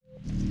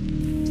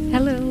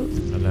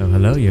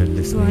Hello, you're You are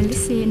listening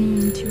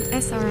listening to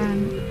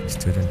SRM to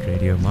Student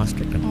Radio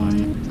Maastricht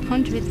on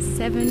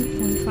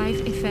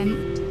 107.5 FM.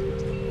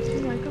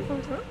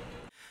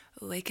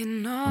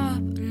 Waking up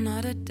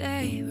another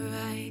day where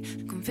I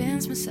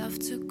convince myself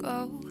to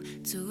go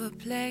to a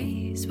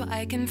place where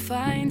I can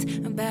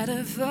find a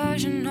better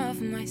version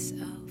of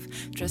myself.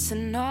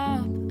 Dressing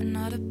up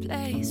another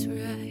place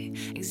where I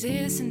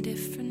exist in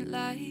different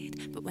light.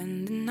 But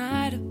when the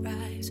night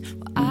arrives,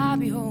 will I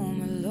be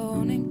home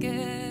alone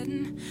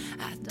again?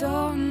 I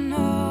don't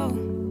know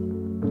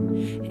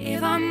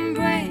if I'm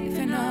brave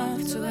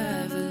enough to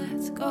ever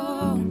let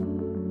go,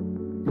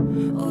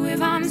 or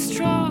if I'm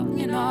strong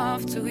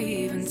enough to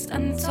even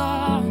stand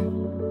tall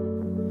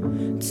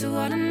to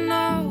what I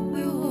know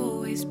will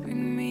always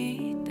bring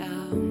me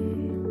down.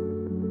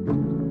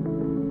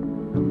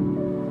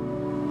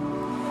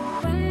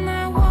 When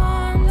I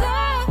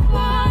wander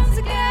once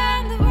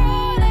again the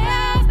road I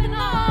have been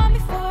on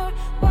before,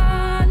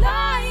 while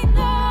I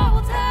know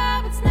what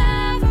habits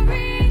never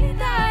really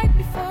died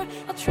before,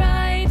 I'll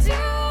try to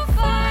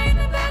find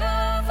a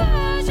better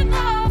version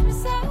of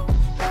myself,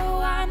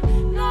 though I'm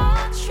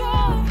not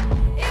sure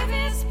if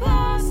it's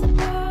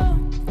possible.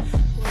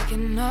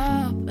 Waking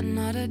up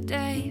another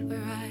day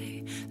where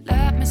I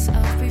let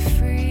myself be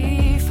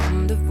free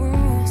from the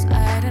rules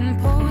I'd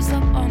imposed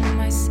up on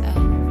myself.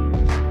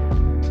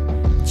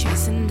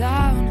 Chasing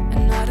down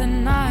another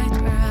night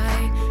where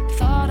I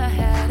thought I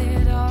had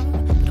it all,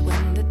 but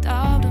when the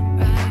doubt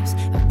arrives,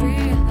 I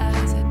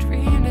realize I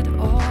dreamed it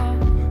all.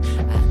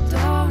 I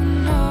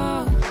don't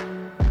know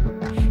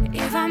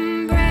if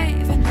I'm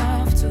brave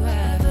enough to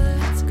ever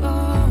let go,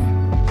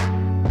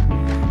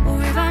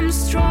 or if I'm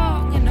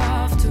strong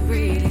enough to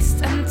really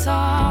stand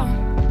tall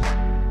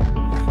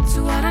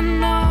to what I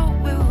know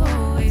will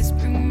always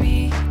bring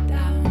me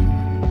down.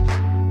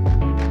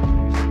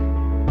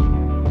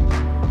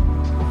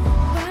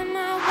 When I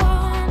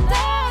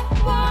wander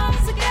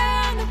once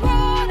again the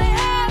road I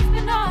have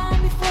been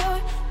on before,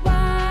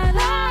 while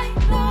I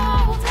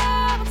know what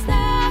habits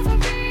never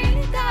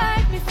really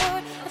died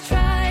before, I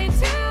try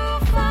to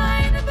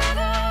find a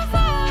better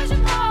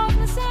version of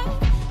myself,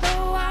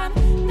 though I'm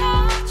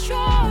not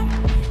sure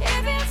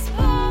if it's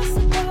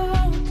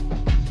possible.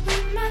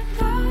 When my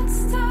thoughts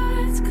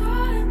start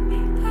calling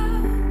me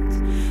out,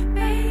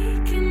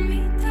 making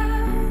me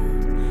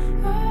doubt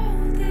all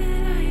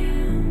that I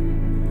am.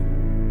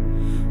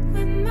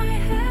 When my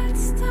head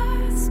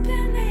starts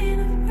spinning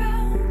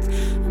around,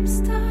 I'm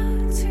stuck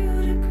to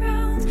the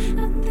ground,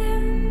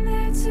 nothing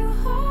there to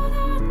hold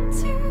on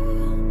to.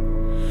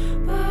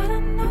 But I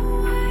know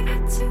I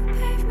get to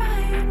pave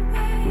my own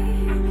way,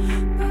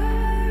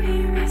 bury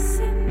my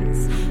sins,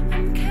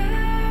 I'm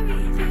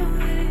carried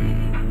away.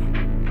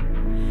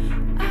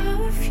 I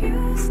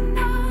refuse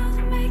not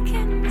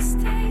making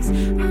mistakes,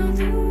 I'll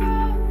do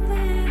all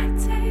that it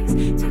takes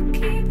to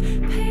keep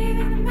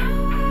paving my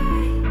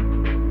way.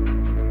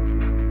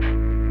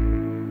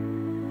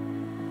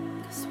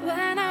 'Cause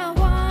when I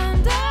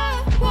wander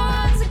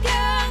once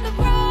again the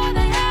road I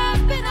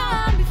have been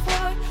on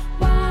before,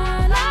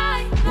 while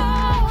I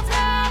know what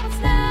habits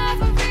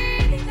never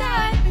really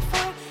died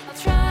before, I'll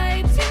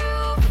try to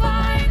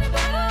find a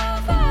better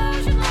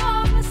version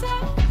of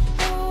myself,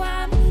 though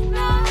I'm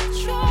not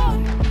sure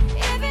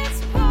if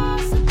it's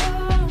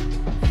possible.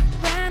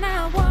 When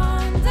I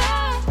wander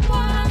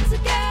once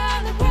again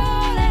the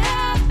road I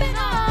have been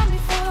on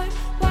before,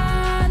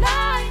 while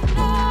I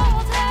know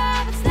what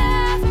habits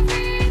never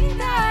really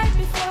died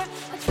before,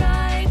 I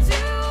try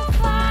to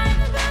find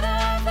a better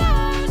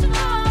version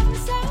of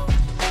myself,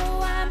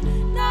 though I'm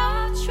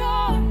not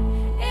sure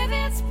if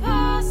it's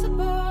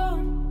possible.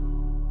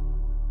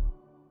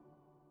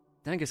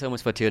 Thank you so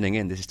much for tuning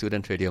in. This is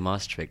Student Radio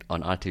Maastricht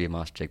on RTV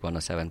Maastricht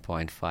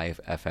 107.5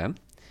 FM.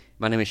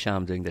 My name is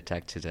Sham, doing the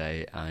tech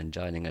today, and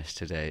joining us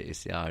today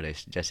is the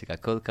artist Jessica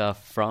Kulka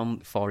from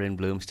Foreign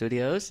Bloom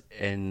Studios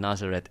in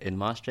Nazareth in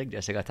Maastricht.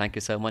 Jessica, thank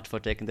you so much for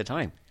taking the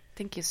time.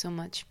 Thank you so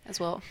much as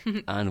well.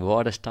 And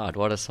what a start,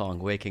 what a song,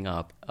 Waking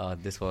Up.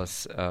 This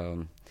was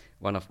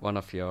one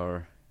of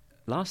your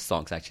last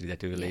songs, actually,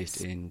 that you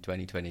released Yes. in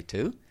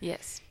 2022,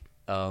 Yes,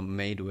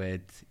 made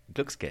with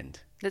Glückskind.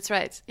 that's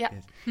right. Yeah.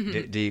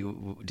 Yes. Do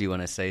you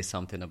want to say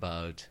something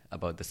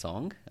about the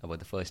song, about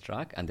the first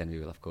track, and then we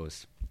will, of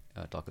course,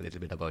 talk a little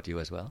bit about you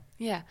as well.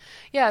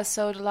 Yeah.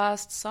 So the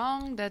last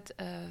song that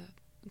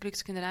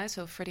Glückskind and I,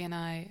 so Freddie and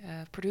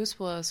I, produced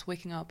was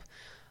Waking Up.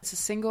 It's a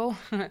single,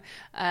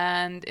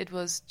 and it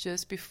was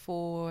just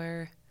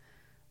before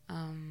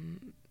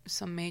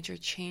some major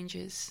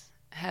changes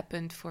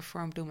happened for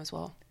Foreign Bloom as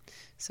well.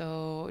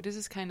 So this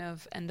is kind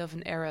of end of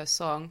an era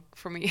song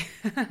for me.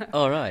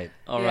 All right.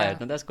 Yeah.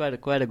 Now that's quite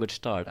a good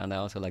start, and I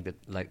also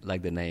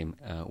like the name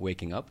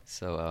Waking Up.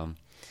 So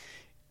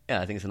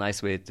I think it's a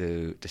nice way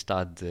to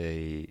start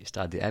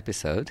the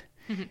episode.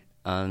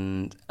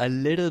 And a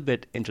little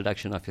bit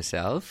introduction of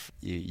yourself.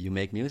 You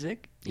make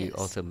music. You Yes.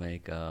 also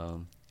make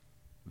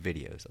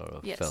videos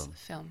or Yes,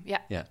 film.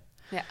 Yeah. Yeah.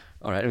 Yeah.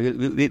 All right.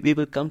 We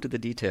will come to the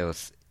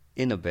details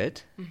in a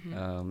bit.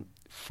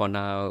 For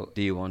now,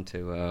 do you want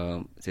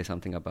to say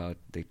something about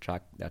the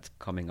track that's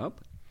coming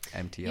up,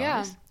 Empty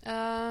Eyes?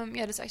 Yeah,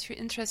 that's actually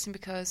interesting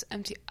because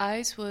Empty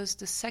Eyes was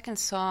the second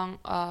song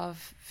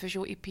of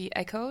visual EP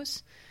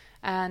Echoes,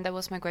 and that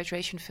was my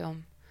graduation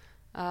film.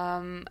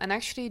 And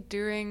actually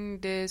during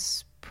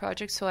this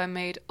project, so I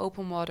made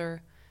Open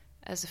Water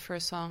as the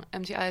first song,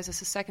 Empty Eyes as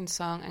the second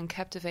song, and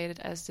Captivated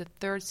as the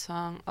third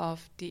song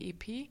of the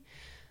EP.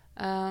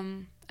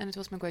 And it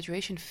was my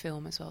graduation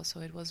film as well,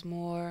 so it was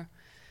more...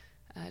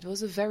 it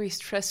was a very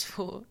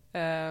stressful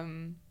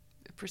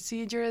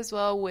procedure as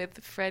well,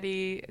 with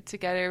Freddie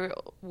together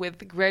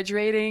with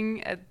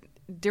graduating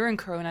during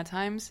Corona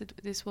times.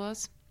 This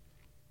was,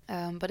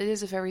 but it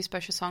is a very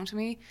special song to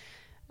me,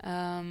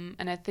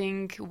 and I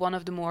think one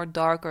of the more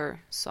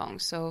darker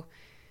songs. So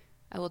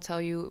I will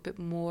tell you a bit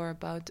more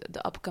about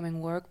the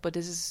upcoming work. But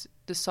this is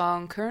the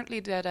song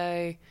currently that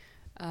I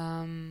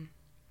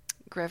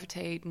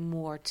gravitate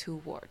more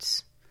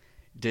towards,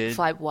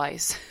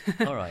 vibe-wise.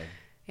 All right.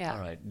 Yeah.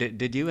 All right.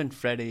 Did you and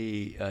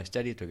Freddie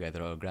study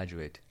together or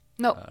graduate?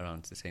 No.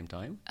 Around the same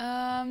time?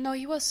 No,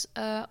 he was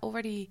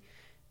already...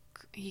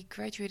 He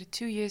graduated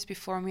 2 years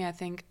before me, I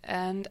think,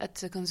 and at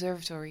the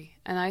conservatory.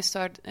 And I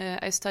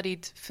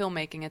studied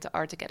filmmaking at the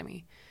Art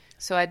Academy.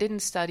 So I didn't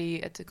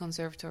study at the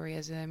conservatory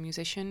as a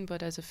musician,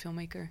 but as a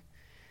filmmaker.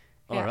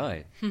 All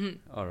right.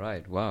 All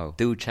right. Wow.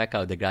 Do check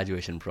out the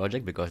graduation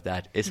project because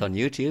that is on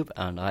YouTube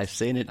and I've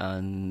seen it.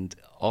 And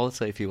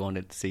also, if you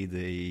wanted to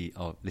see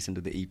or listen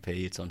to the EP,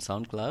 it's on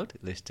SoundCloud,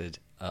 listed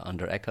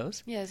under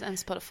Echoes. Yes, and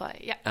Spotify.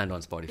 Yeah. And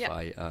on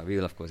Spotify. Yeah. We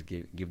will, of course,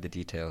 give the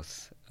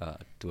details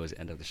towards the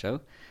end of the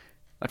show.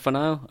 But for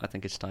now, I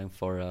think it's time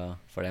for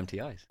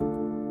Empty Eyes.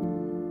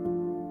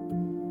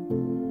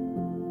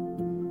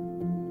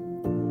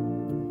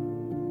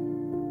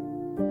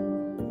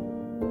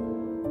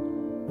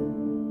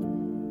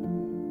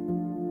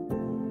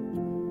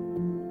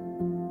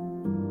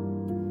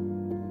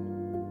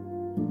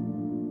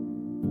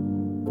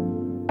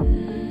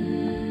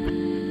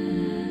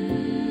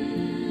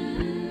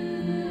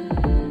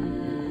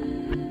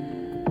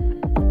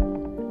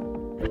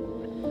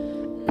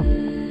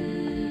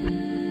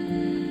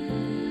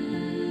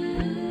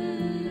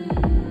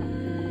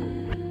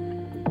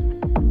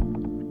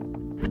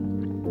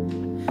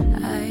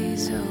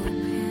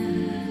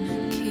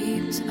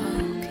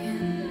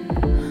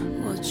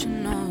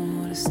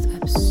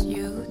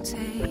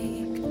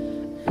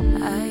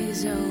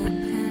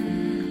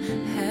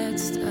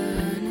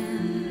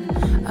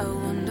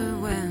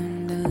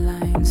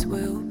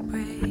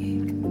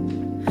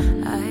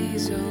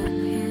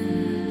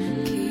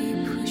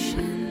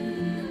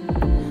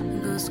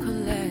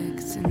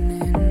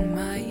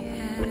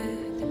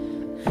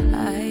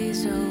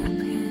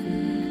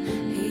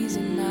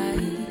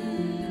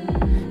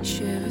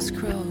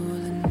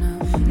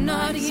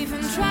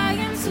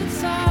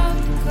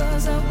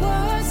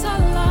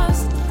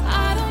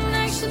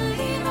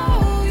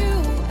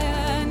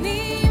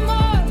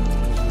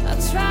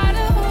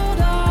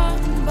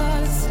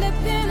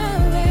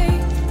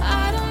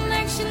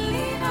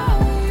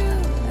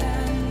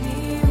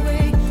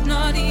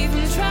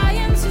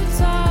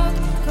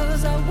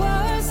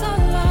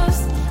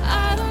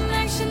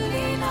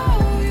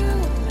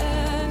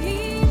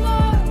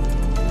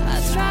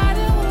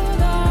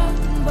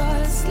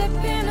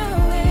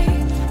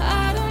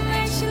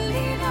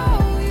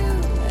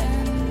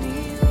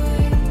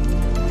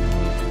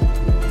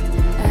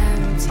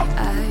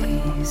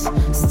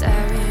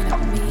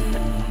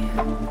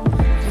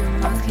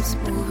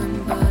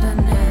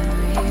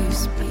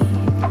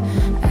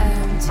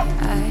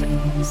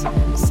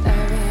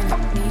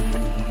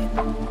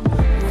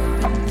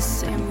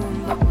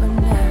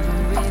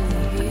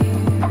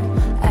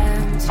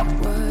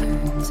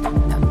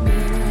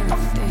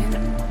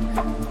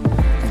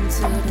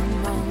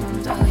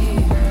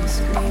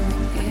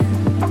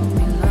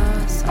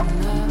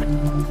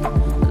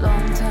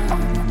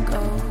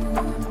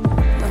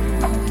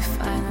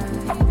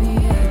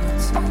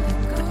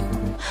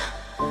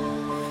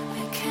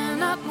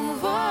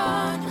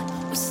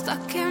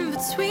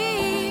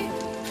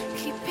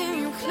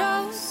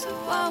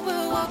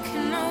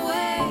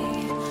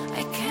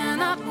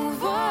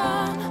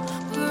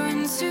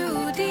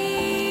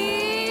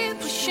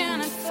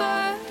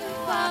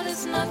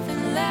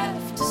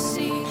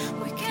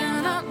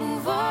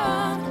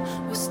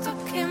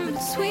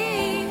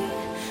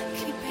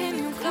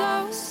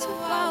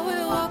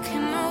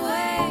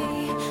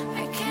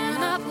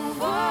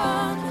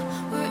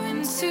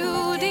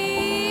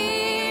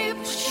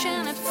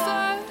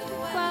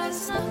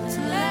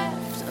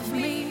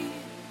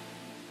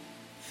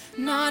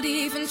 Not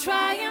even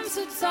trying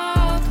to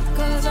talk,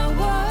 'cause our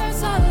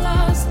words are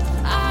lost.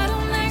 I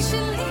don't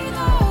actually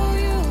know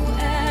you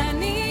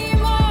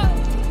anymore.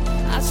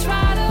 I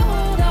try to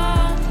hold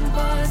on,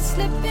 but it's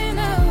slipping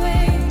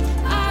away.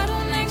 I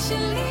don't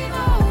actually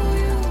know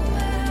you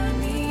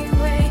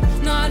anyway.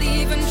 Not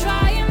even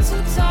trying to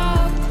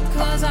talk,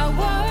 'cause our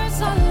words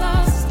are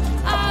lost.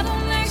 I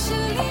don't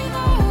actually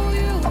know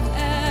you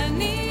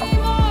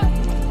anymore.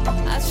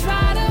 I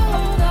try to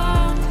hold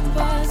on,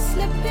 but it's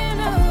slipping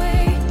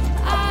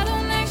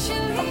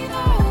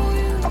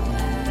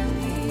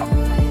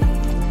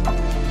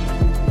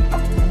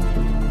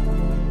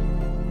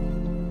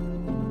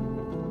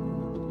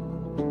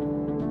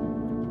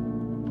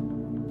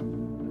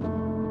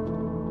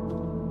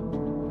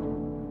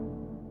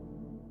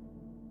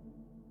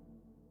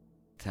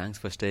thanks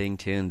for staying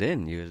tuned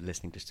in. You're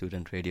listening to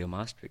Student Radio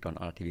Maastricht on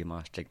RTV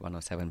Maastricht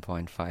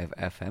 107.5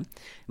 FM.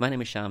 My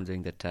name is Sham,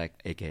 doing the tech,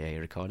 aka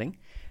recording,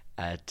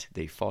 at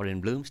the Foreign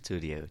Bloom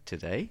studio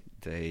today,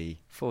 the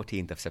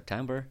 14th of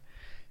September.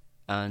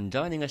 And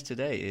joining us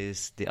today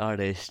is the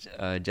artist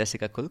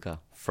Jessica Kulka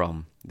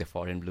from the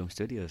Foreign Bloom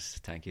studios.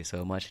 Thank you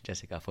so much,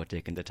 Jessica, for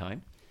taking the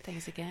time.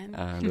 Thanks again.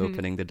 And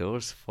opening the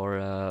doors for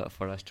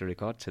us to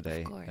record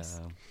today. Of course.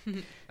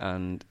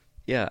 And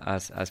yeah,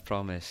 as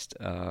promised,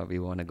 we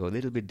want to go a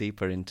little bit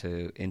deeper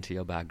into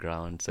your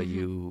background. So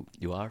you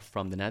are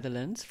from the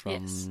Netherlands,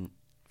 Yes.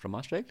 from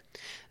Maastricht?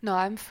 No,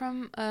 I'm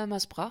from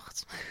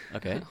Maastricht.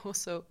 Okay.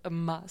 Also a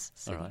Maas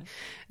city. All right.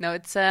 No,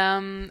 it's a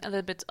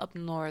little bit up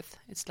north.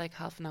 It's like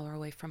half an hour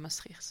away from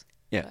Maastricht.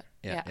 Yeah,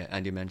 But, yeah.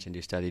 And you mentioned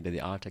you studied at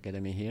the Art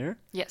Academy here.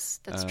 Yes,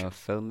 that's true.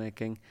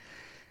 Filmmaking.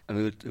 And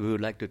we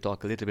would like to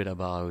talk a little bit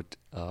about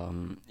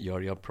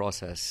your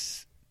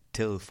process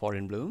till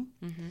Foreign Bloom.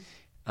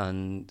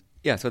 And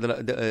yeah, so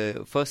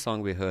the first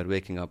song we heard,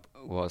 Waking Up,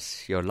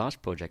 was your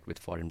last project with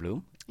Foreign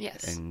Bloom.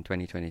 Yes. In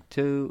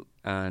 2022,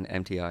 and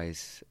Empty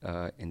Eyes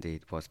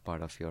indeed was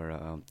part of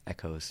your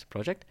Echoes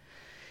project.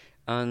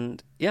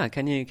 And yeah,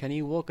 can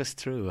you walk us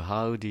through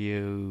how did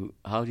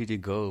you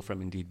go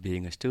from indeed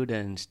being a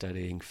student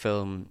studying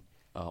film,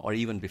 or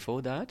even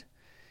before that,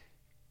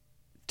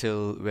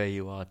 till where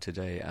you are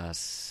today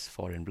as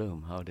Foreign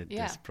Bloom? How did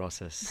this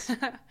process?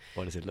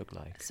 What does it look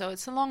like? So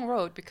it's a long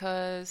road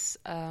because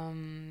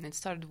it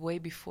started way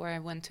before I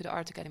went to the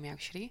Art Academy,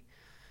 actually.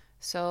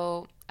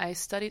 So I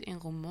studied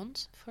in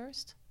Roermond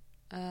first.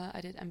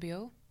 I did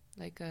MBO,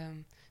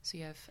 so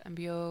you have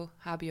MBO,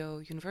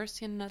 HBO,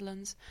 University in the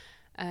Netherlands,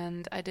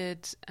 and I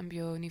did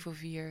MBO Niveau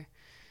 4,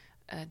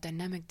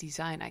 Dynamic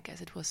Design, I guess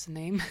it was the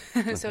name.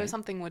 So Okay.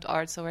 something with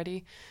arts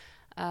already.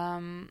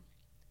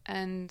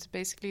 And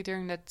basically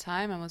during that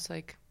time, I was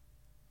I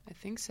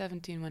think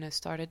 17 when I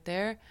started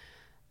there.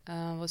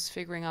 Was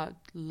figuring out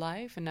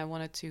life, and I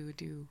wanted to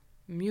do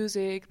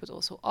music, but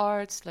also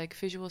arts, like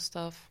visual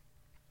stuff.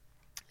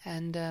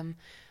 And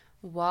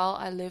while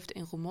I lived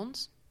in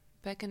Roermond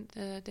back in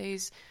the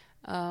days,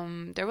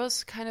 there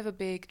was kind of a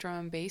big drum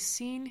and bass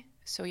scene.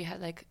 So you had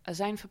like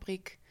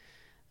Azijnfabriek,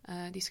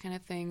 these kind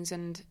of things.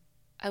 And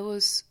I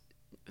was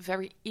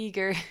very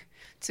eager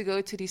to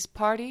go to these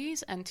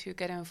parties and to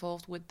get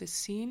involved with the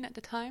scene at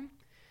the time.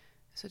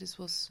 So this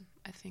was,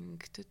 I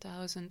think,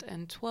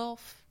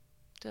 2012,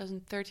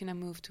 2013 I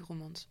moved to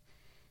Roermond.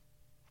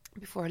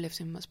 Before I lived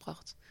in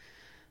Maastricht.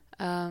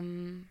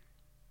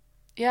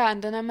 Yeah,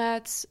 and then I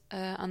met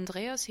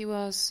Andreas. He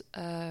was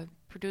a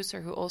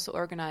producer who also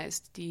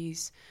organized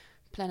these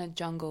Planet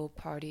Jungle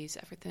parties,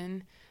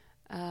 everything.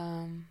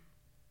 Yeah,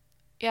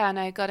 and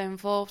I got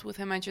involved with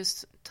him. I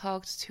just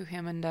talked to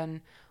him, and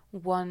then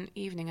one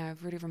evening, I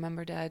really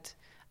remember that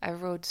I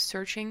wrote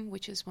Searching,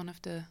 which is one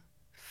of the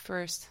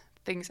first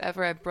things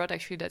ever. I brought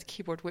actually that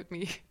keyboard with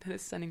me that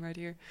is standing right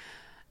here.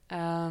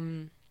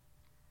 And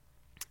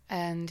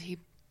he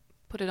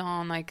put it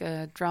on like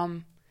a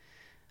drum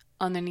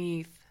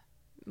underneath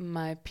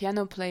my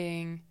piano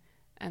playing,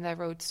 and I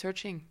wrote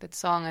Searching, that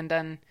song. And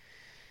then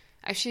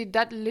actually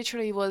that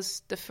literally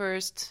was the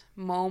first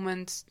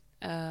moment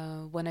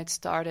when it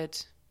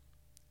started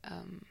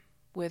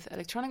with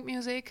electronic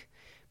music.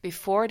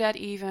 Before that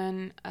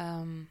even,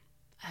 I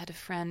had a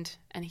friend,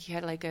 and he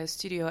had like a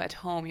studio at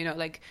home,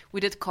 like we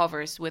did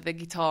covers with a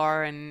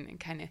guitar, and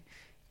kind of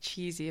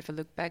cheesy if I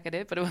look back at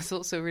it, but it was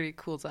also really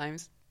cool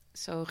times.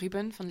 So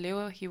Ruben van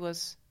Leeuwen, he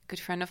was a good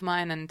friend of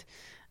mine, and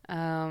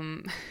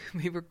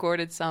we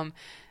recorded some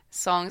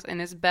songs in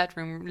his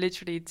bedroom,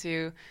 literally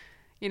to,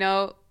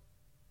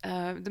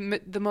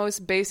 the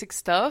most basic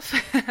stuff.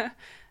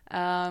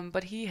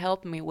 But he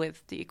helped me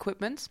with the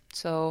equipment.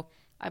 So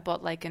I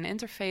bought like an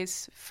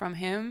interface from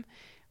him,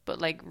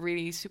 but like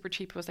really super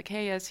cheap. It was like,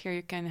 hey, yes, here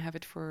you can have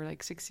it for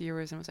like €6.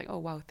 And I was like, oh,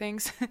 wow,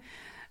 thanks.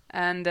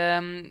 And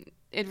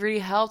it really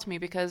helped me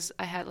because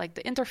I had like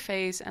the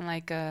interface and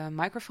like a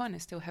microphone. I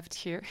still have it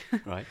here.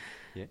 Right.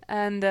 Yeah.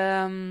 And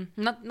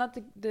not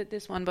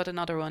this one, but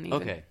another one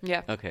even. Okay.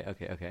 Yeah.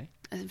 Okay.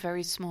 A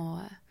very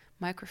small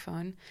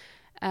microphone.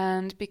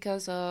 And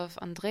because of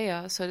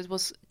Andrea, so it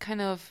was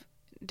kind of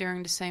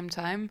during the same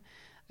time,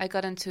 I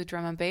got into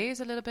drum and bass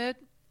a little bit.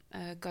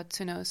 Got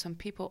to know some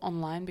people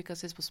online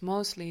because this was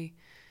mostly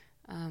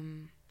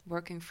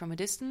working from a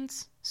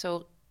distance.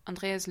 So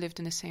Andreas lived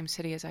in the same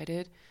city as I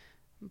did,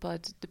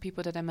 but the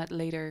people that I met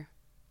later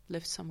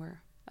lived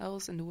somewhere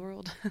else in the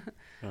world.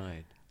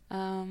 Right.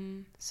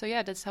 So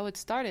yeah, that's how it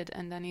started.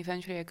 And then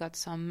eventually I got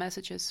some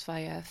messages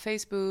via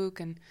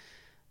Facebook, and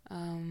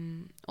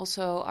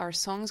also our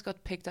songs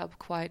got picked up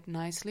quite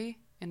nicely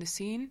in the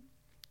scene.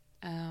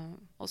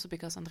 Also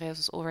because Andreas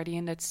was already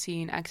in that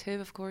scene, active,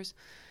 of course.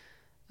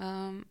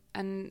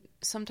 And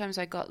sometimes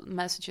I got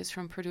messages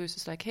from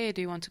producers like, hey,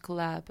 do you want to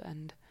collab?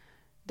 And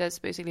that's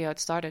basically how it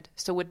started.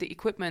 So with the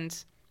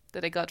equipment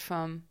that I got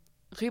from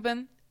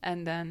Ruben,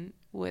 and then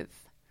with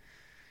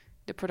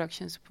the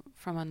productions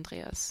from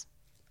Andreas,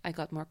 I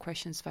got more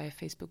questions via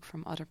Facebook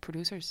from other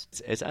producers.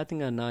 It's I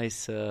think a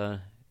nice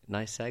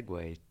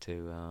segue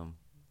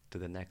to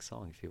the next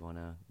song if you want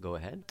to go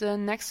ahead. The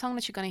next song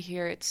that you're going to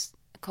hear, it's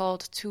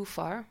called Too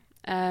Far.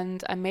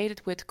 And I made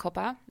it with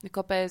Koppa.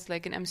 Koppa is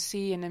like an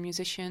MC and a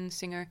musician,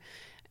 singer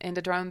in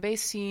the drum and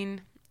bass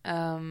scene.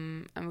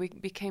 And we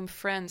became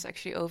friends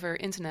actually over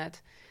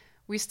internet.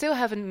 We still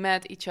haven't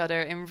met each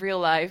other in real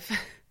life.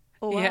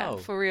 Oh, wow. Yeah,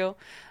 for real.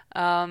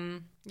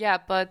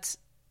 But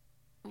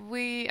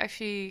we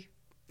actually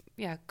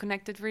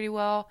connected really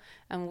well.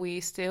 And we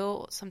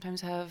still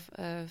sometimes have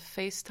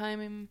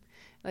FaceTime.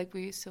 Like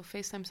we still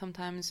FaceTime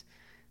sometimes.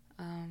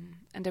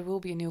 And there will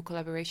be a new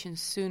collaboration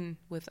soon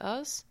with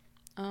us.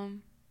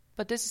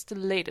 But this is the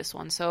latest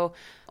one, so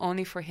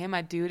only for him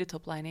I do the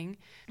top lining,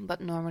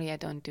 but normally I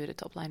don't do the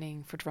top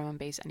lining for drum and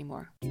bass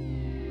anymore. Too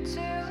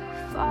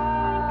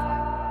far,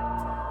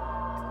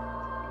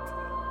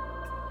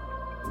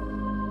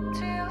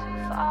 too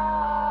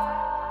far,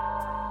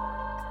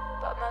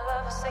 but my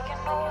love is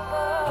taking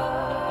over.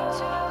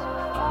 Too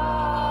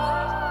far,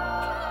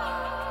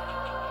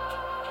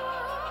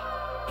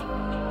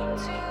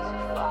 too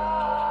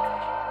far,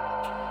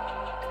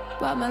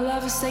 but my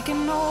love is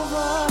taking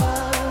over.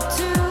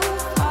 Too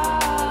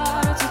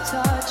far to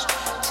touch,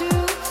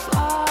 too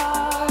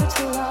far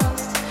to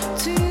lust,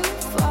 too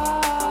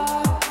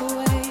far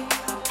away.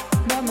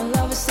 But my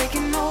love is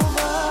taking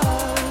over.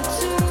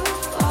 Too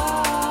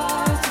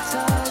far to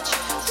touch,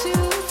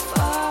 too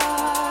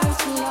far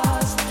to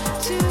lust,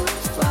 too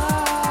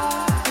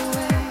far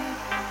away.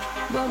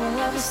 But my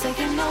love is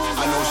taking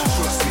over. I know she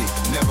trusts me,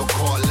 never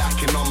caught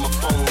lacking on my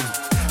phone.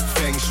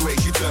 Feng Shui,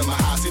 she turned my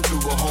house into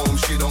a home.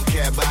 She don't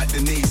care about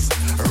Denise,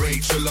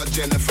 Rachel or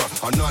Jennifer,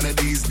 or none of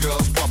these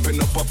girls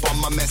popping up on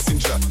my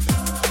messenger.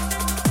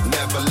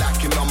 Never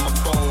lacking on my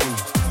phone.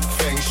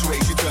 Feng Shui,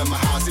 she turned my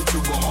house into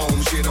a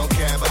home. She don't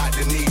care about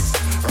Denise,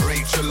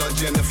 Rachel or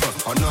Jennifer,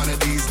 or none of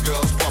these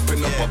girls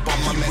popping up on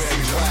my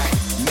messenger. Right,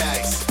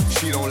 nice,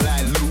 she don't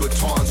like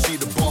Louboutin, she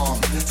the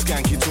bomb.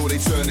 Skanky till they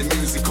turn the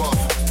music off.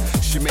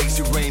 She makes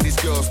it rain, these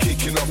girls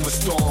kicking up a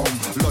storm.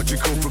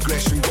 Logical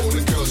progression,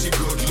 golden girl, she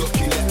good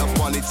looking. Let her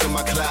money to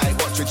my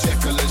Clyde, watch her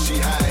Jekyll and she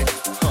hide.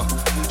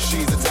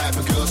 She's the type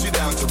of girl, she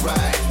down to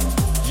ride.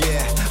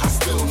 Yeah, I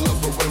still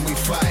love her when we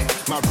fight.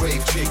 My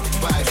brave chick,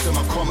 vibes to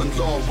my common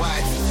law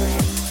wife.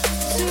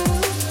 Too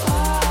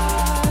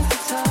far to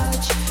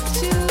touch,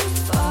 too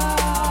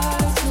far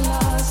to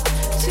lust,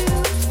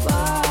 too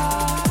far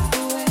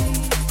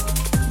away.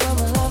 But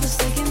my love is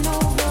taking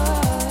over.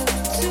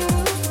 Too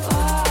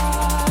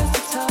far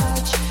to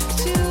touch,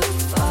 too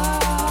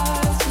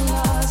far to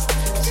lust,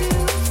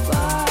 too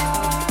far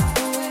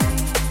away.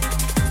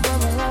 But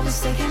my love is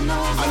taking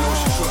over. I know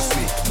she trusts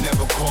me,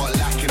 never caught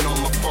lacking on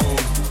my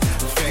phone.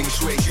 Feng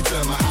Shui, she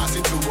turned my house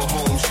into a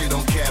home. She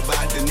don't care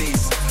about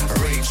Denise,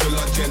 Rachel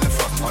or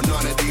Jennifer, or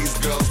none of these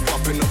girls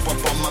popping up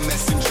on my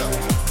messenger.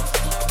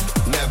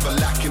 Never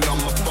lacking on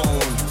my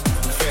phone.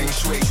 Feng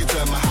Shui, she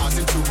turned my house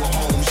into a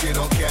home. She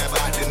don't care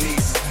about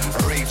Denise,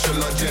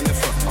 Rachel or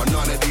Jennifer, or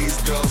none of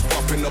these girls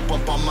popping up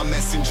on my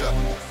messenger.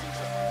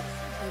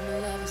 But my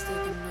love is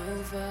taking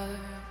over.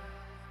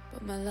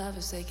 But my love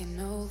is taking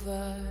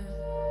over.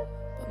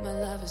 But my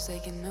love is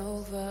taking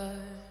over.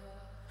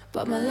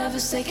 But my love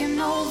is taking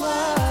over.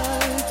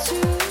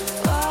 Too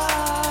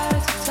far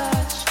to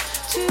touch,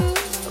 too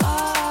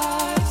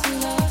far to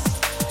lust,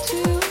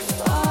 too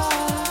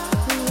far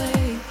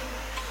away.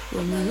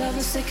 But my love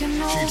is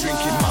taking over. She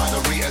drinking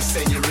margarita,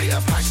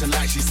 senorita, passion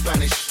like she's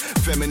Spanish.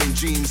 Feminine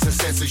jeans, her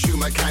sense of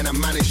humor kinda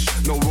mannish.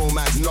 No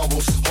romance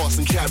novels, horse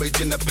and carriage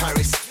in the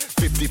Paris.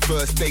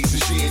 51st dates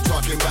and she ain't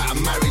talking about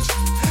a marriage.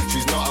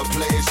 She's not a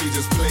player, she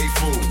just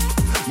playful.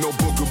 No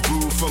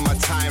boogaboo for my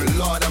time,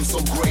 Lord, I'm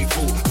so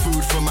grateful.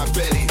 Food for my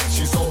belly,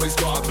 she's always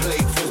got a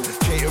plate full.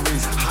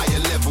 Catering's higher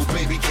level,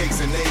 baby cake's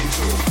an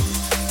angel.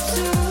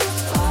 Too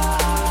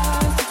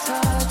far to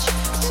touch,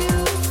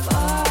 too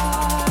far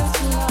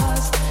to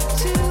lust,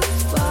 too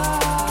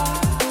far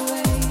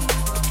away.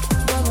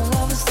 But my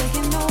love is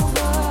taking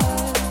over.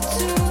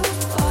 Too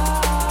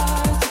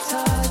far to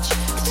touch,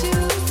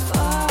 too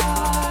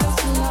far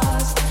to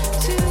lust,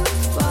 too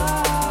far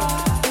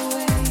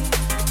away.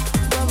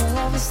 But my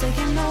love is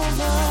taking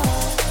over.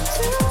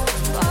 Too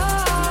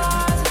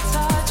far to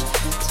touch,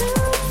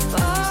 too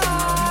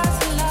far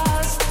to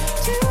lust,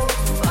 too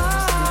far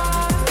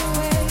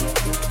away.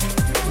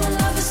 But my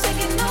love is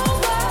taking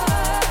over.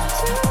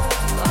 Too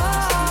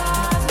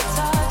far to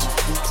touch,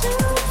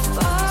 too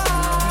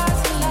far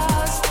to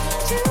lust,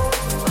 too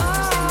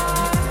far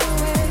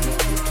away.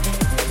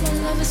 But my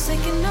love is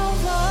taking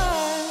over.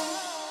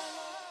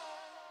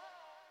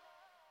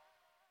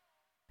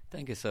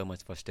 Thank you so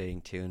much for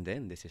staying tuned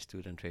in. This is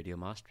Student Radio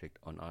Maastricht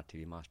on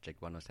RTV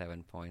Maastricht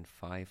 107.5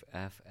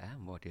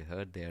 FM. What you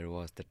heard there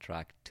was the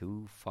track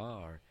Too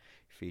Far,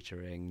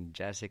 featuring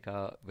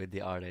Jessica with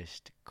the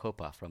artist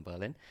Koppa from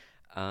Berlin.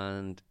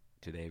 And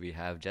today we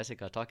have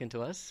Jessica talking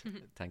to us.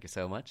 Thank you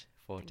so much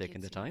for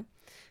taking the time.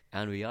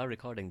 And we are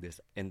recording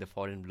this in the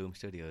Foreign Bloom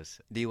Studios.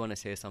 Do you want to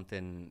say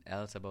something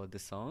else about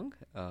this song,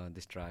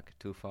 this track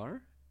Too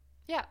Far?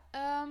 Yeah,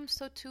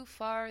 so Too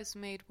Far is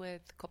made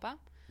with Koppa.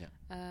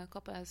 Yeah.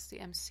 Koppa is the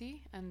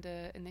MC and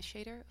the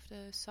initiator of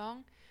the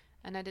song.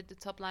 And I did the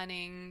top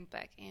lining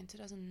back in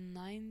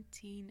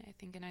 2019, I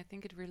think, and I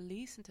think it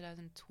released in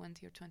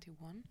 2020 or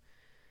 21.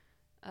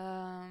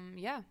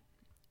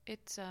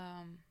 It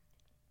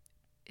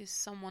is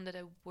someone that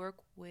I work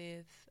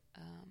with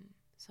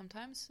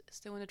sometimes,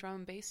 still in the drum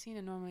and bass scene,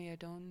 and normally I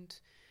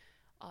don't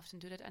often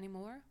do that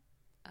anymore.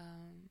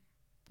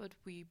 But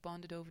we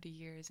bonded over the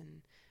years,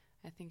 and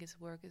I think his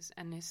work is,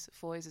 and his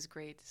voice is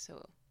great,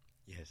 so...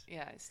 Yes.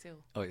 Yeah, I still.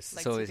 Oh, like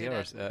so to is do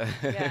yours. that.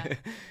 Yeah.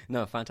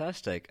 No,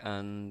 fantastic.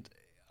 And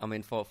I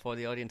mean, for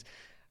the audience,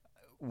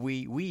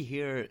 we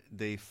hear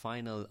the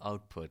final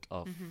output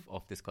of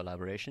this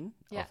collaboration,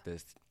 Yeah. of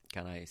this,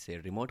 can I say,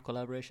 remote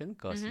collaboration?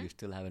 Because you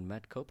still haven't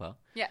met Copa.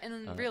 Yeah,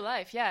 in real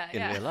life, yeah.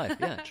 In real life,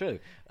 yeah, true.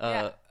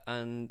 Yeah.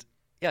 And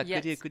yeah,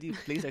 Yes. could you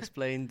please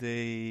explain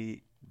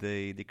the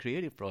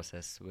creative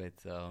process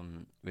with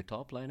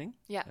top lining?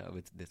 Yeah.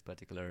 With this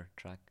particular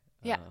track.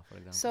 Yeah. For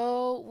example.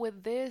 So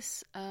with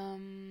this, I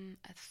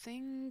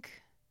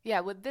think,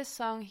 with this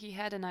song, he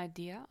had an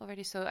idea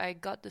already. So I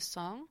got the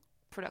song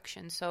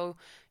production. So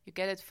you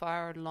get it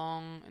far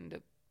along in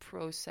the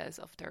process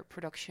of their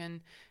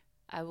production.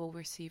 I will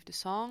receive the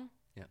song.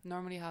 Yeah.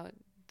 Normally,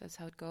 that's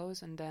how it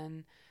goes, and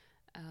then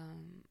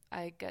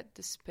I get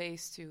the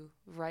space to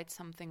write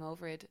something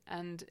over it.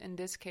 And in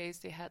this case,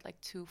 they had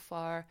like too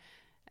far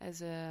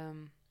as a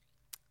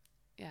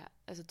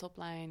top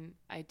line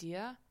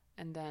idea,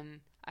 and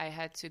then I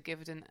had to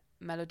give it a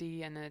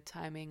melody and a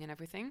timing and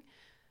everything.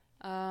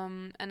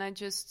 And I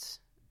just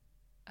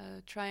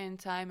try and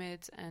time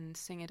it and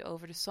sing it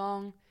over the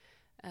song,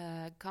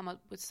 come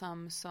up with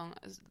some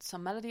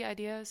melody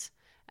ideas,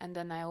 and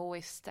then I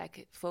always stack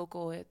it,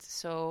 vocal it.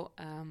 So,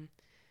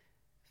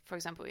 for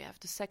example, we have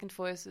the second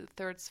voice, the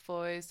third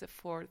voice, the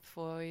fourth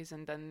voice,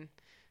 and then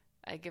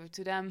I give it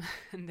to them,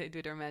 and they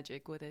do their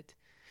magic with it.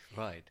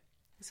 Right.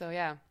 So,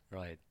 yeah.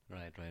 Right.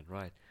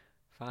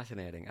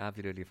 Fascinating,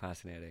 absolutely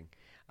fascinating.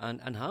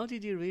 And how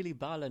did you really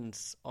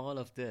balance all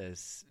of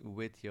this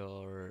with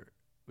your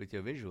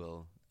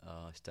visual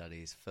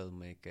studies,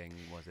 filmmaking?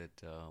 Was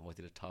it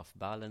a tough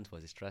balance?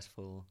 Was it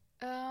stressful?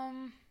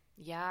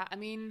 Yeah, I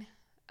mean...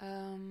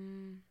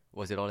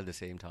 was it all at the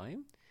same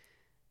time?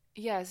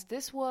 Yes,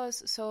 this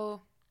was...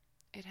 So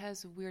it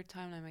has a weird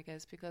timeline, I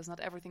guess, because not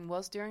everything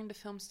was during the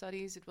film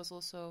studies. It was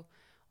also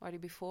already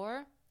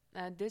before.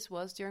 This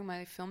was during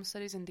my film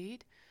studies,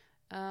 indeed.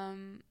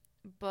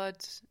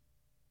 But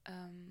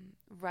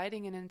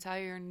writing an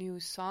entire new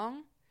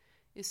song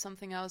is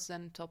something else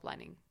than top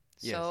lining.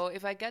 Yes. So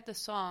if I get the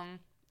song,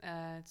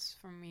 it's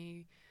for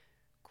me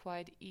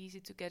quite easy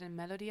to get a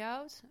melody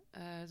out.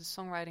 The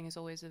songwriting is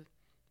always a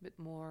bit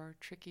more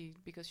tricky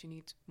because you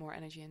need more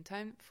energy and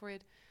time for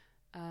it.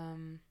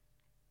 And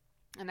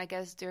I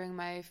guess during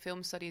my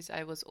film studies,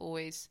 I was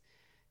always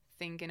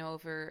thinking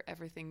over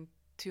everything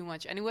too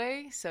much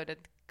anyway, so that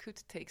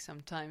could take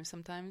some time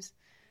sometimes.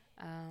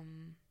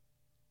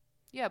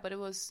 But it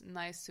was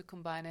nice to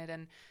combine it.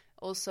 And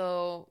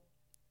also,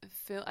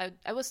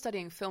 I was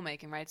studying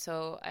filmmaking, right?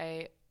 So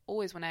I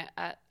always, when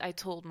I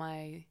told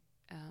my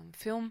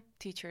film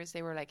teachers,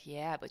 they were like,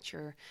 yeah, but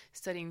you're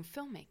studying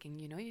filmmaking,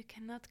 you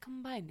cannot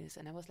combine this.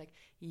 And I was like,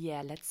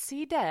 yeah, let's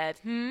see that.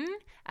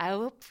 I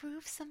will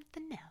prove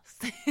something else.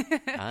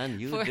 And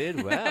you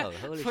did well.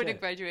 Holy for the shit.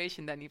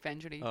 graduation then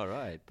eventually. All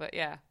right. But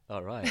yeah.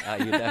 All right.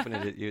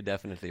 You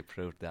definitely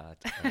proved that.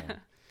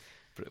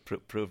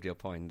 Proved your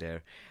point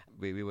there.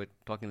 We were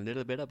talking a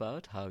little bit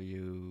about how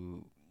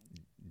you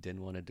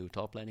didn't want to do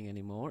top lining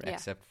anymore,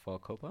 except for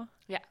Copa.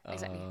 Yeah,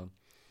 exactly.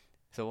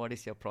 So what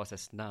is your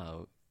process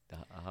now?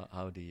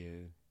 How do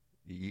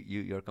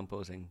you're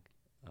composing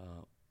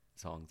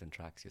songs and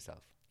tracks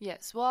yourself?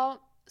 Yes.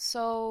 Well,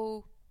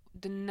 so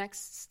the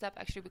next step,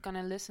 actually, we're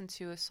gonna listen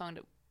to a song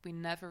that we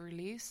never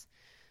released.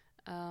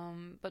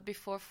 But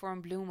before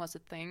Form Bloom was a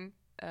thing,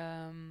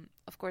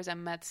 of course, I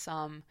met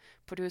some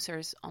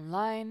producers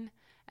online,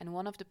 and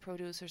one of the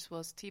producers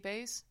was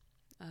T-Bass.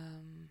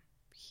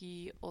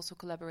 He also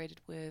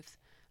collaborated with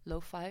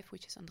Low5,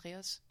 which is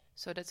Andreas.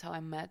 So that's how I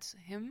met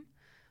him.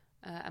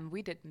 And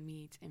we did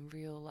meet in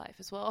real life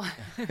as well.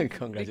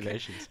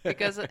 Congratulations.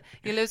 because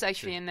he lives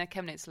actually in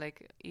Chemnitz,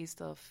 like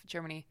east of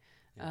Germany.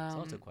 Yeah, it's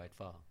also quite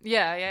far.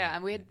 Yeah.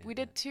 And we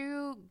did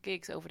 2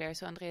 gigs over there.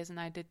 So Andreas and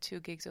I did 2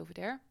 gigs over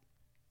there.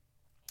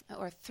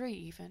 Or 3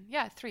 even.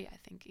 Yeah, 3 I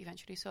think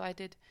eventually. So I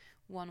did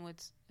one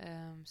with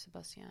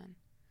Sebastian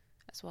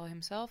as well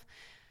himself.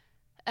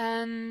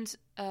 And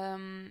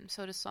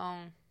so the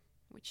song,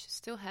 which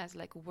still has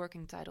like a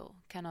working title,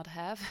 Cannot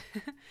Have,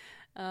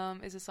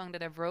 is a song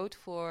that I wrote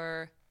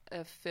for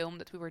a film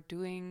that we were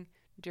doing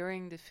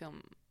during the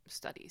film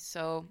studies.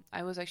 So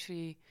I was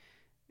actually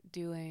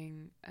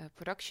doing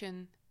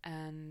production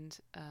and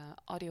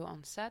audio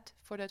on set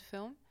for that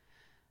film.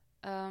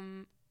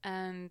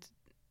 And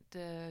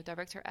the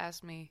director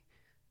asked me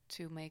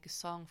to make a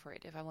song for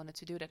it if I wanted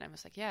to do that. I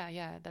was like,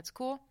 yeah, that's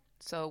cool.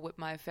 So with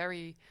my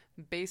very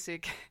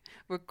basic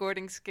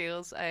recording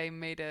skills, I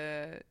made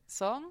a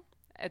song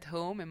at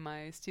home in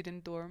my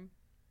student dorm.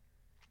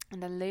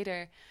 And then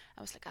later,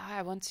 I was like,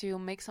 I want to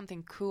make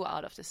something cool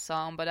out of this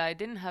song, but I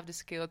didn't have the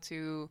skill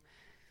to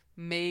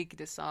make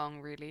the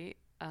song really,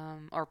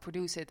 or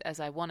produce it as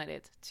I wanted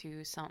it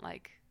to sound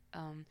like.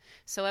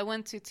 So I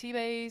went to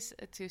T-Base,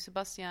 to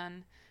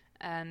Sebastian,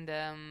 and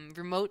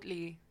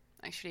remotely,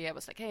 actually, I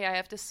was like, hey, I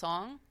have this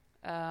song.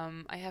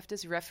 I have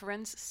this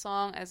reference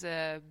song as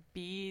a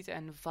beat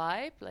and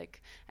vibe.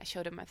 Like, I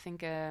showed him, I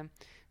think, a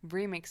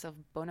remix of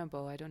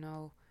Bonobo. I don't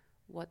know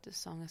what the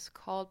song is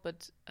called,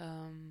 but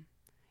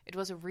it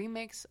was a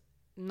remix,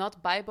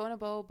 not by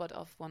Bonobo, but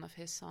of one of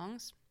his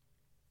songs.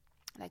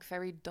 Like,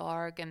 very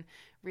dark and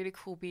really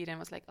cool beat. And I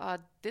was like, oh,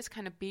 this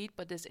kind of beat,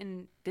 but this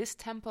in this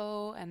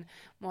tempo and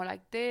more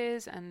like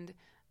this. And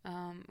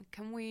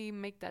can we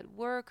make that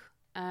work?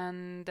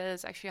 And that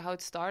is actually how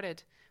it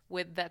started,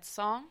 with that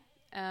song.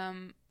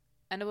 And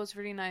it was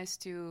really nice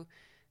to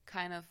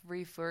kind of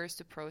reverse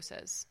the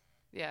process.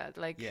 Yeah,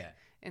 like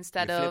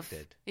instead of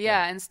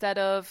instead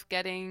of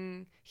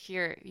getting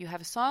here, you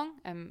have a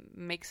song and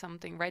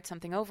write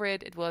something over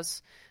it. It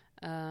was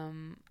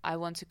I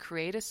want to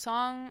create a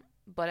song,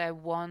 but I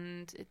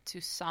want it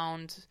to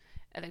sound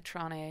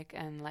electronic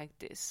and like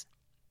this.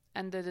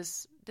 And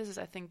this is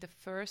I think the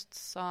first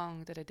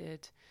song that I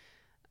did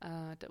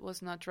that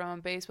was not drum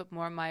and bass, but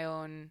more my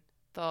own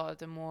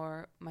thought and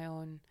more my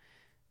own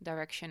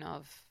direction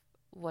of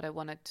what I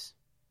wanted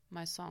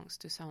my songs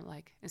to sound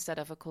like, instead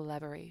of a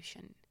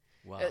collaboration.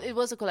 Wow. It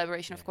was a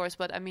collaboration, of course,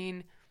 but I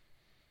mean...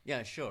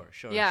 Yeah, sure.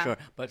 Yeah.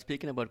 But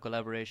speaking about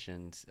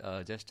collaborations,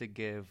 just to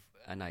give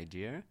an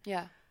idea,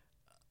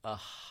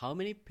 how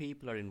many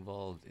people are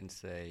involved in,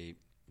 say,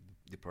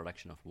 the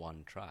production of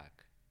one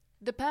track?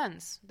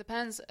 Depends.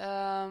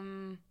 For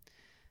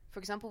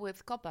example,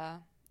 with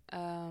Koppa,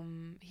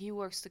 he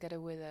works together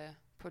with a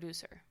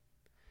producer.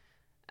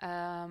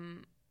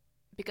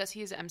 Because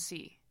he is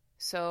MC.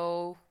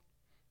 So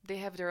they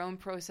have their own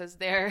process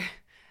there.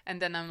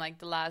 And then I'm like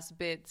the last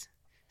bit.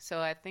 So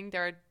I think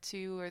there are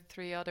 2 or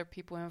 3 other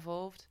people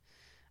involved.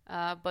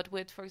 But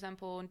with, for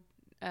example,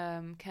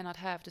 Cannot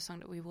Have, the song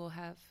that we will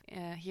have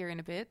here in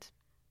a bit,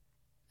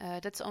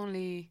 that's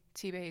only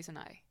T-Base and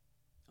I.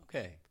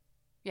 Okay.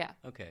 Yeah.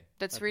 Okay.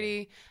 That's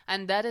really,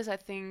 and that is, I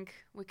think,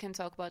 we can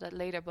talk about that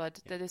later,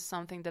 but that is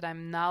something that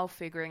I'm now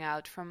figuring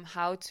out, from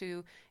how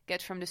to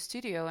get from the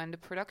studio and the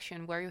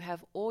production, where you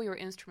have all your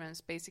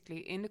instruments basically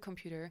in the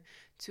computer,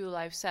 to a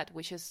live set,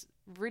 which is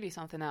really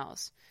something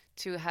else.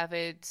 To have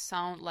it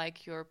sound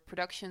like your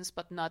productions,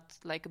 but not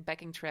like a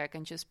backing track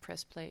and just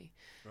press play.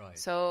 Right.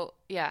 So,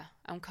 yeah,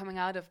 I'm coming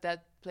out of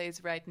that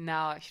place right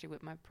now, actually,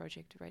 with my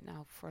project right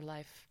now for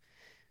live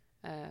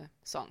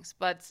songs.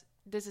 But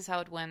this is how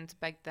it went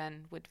back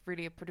then, with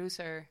really a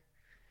producer,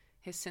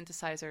 his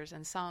synthesizers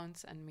and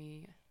sounds, and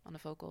me on the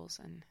vocals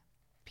and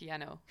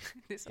piano.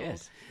 This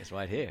yes, it's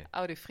right here.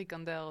 Oude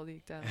frikandel die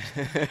ik daar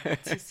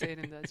to say it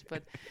in Dutch,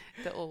 but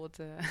the old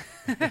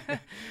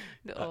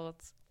old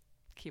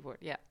keyboard.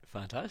 Yeah.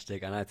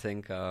 Fantastic, and I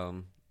think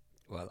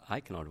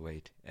I cannot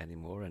wait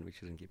anymore, and we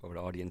shouldn't keep our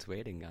audience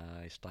waiting.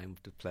 It's time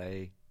to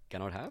play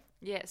Cannot Have.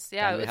 Yes,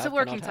 yeah, it's a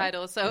working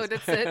title, so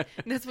that's it.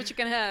 That's what you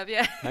can have.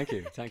 Yeah. Thank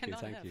you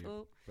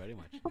very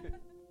much.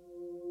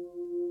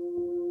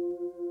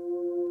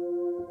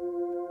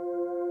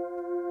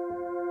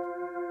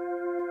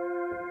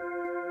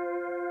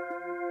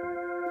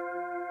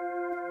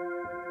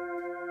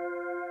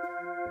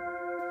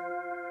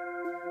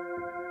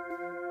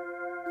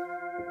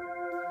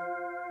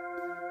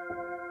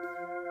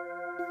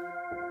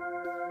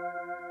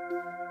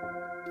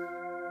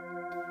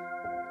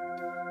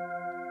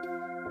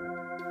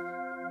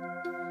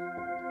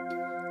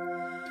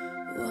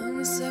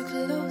 One step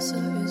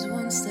closer is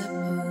one step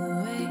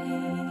away.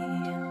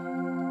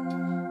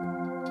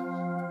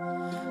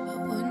 I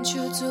want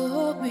you to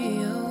hold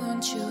me, I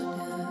want you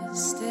to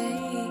stay.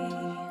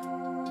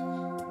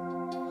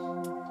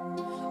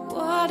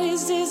 What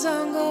is this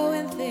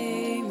ongoing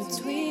thing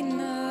between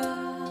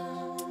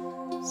us?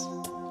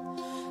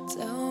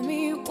 Tell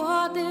me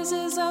what is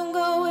this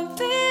ongoing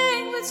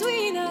thing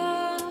between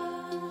us?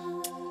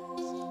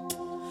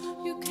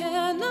 You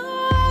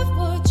cannot have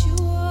what you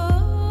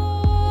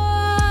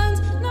want,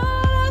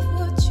 not have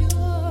what you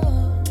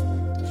want.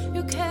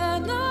 You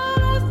cannot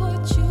have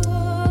what you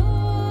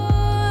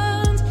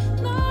want,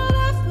 not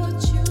have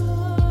what you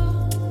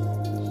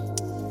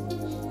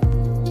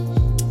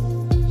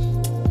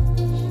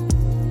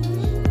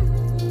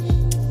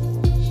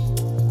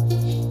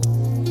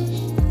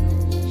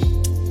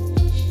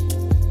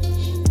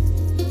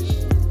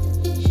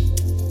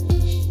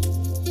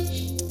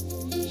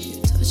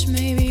Your touch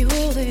may be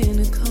holding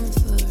a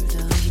comfort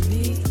on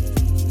me.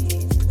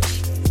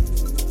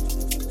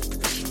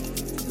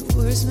 Your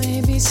words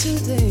may be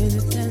soothing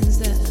the things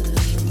that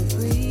I'll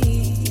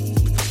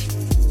breathe.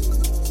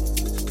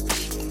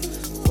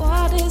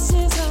 What is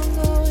this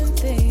ongoing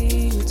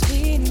thing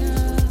between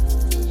us?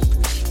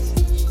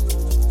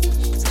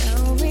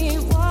 Tell me,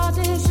 what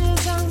is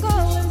this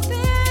ongoing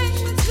thing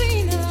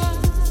between us?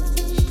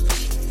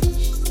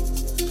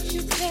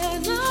 You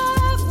cannot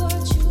have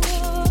what you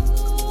want,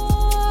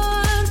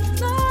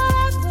 not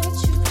have what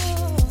you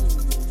want.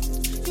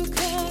 You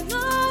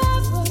cannot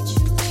have what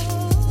you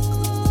want,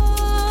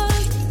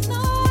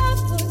 not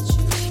have what you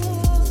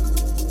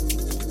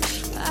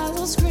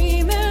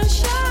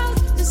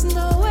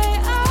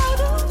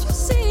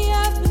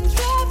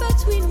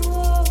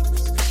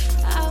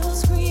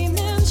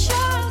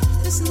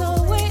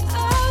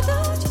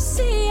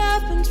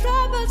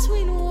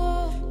between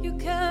walls. You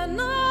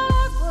cannot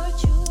have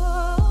what you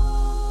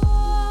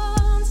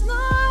want,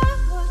 not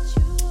have what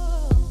you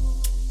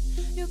want.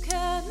 You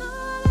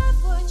cannot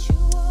have what you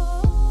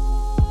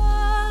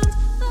want,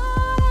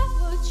 not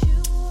have what you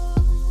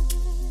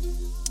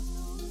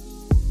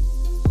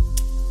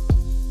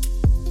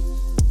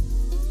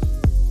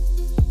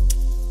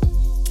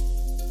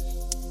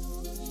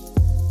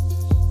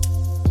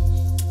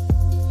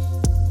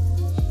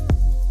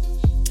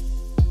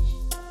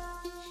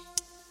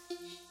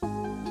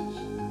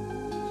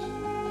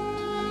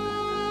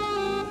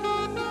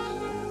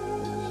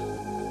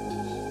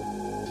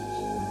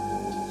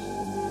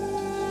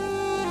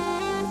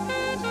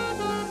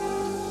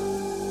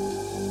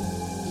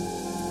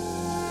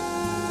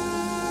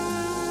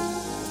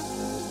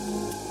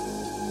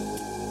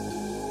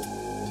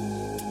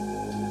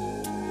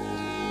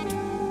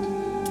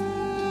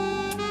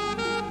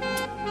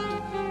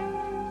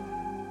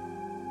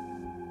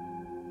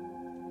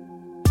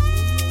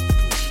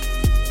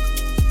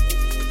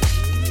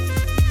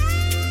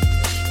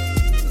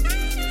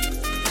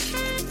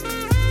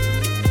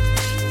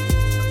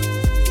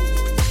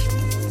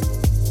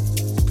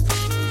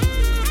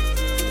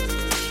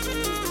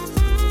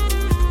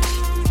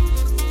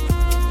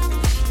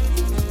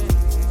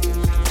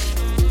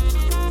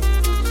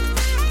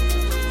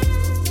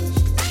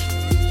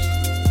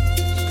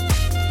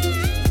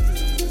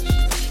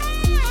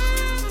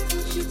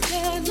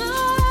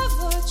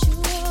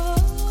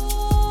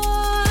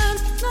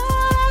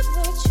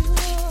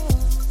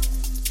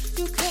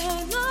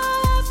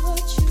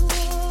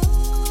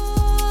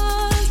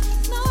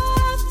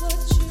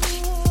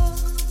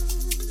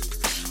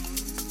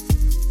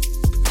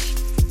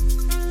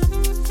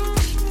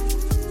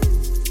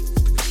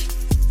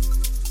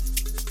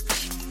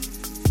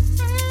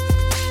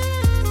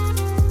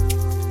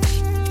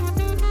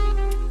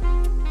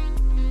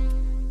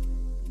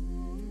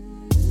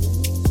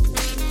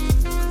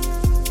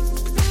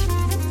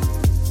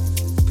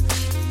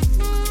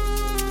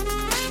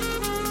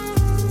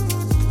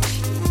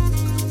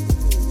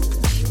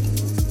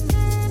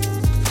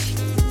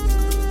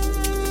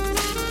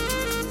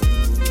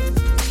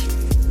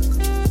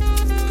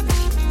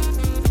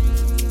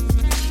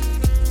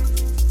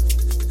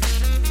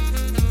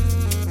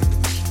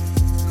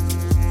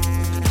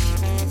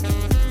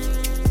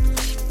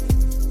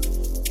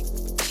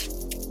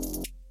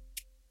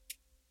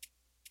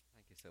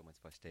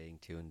staying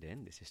tuned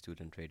in. This is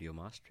Student Radio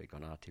Maastricht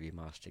on RTV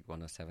Maastricht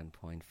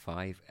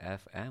 107.5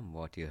 FM.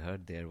 What you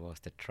heard there was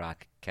the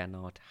track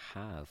Cannot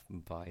Have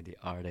by the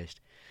artist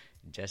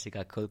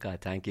Jessica Kulka.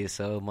 Thank you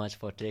so much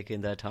for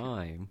taking the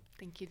time.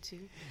 Thank you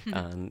too.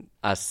 And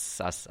as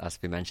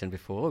we mentioned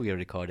before, we are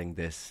recording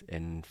this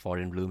in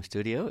Foreign Bloom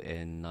Studio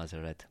in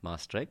Nazareth,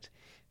 Maastricht.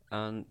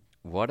 And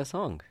what a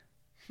song.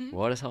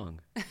 What a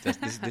song.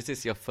 This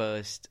is your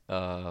first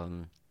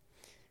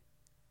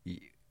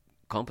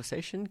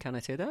composition, can I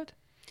say that?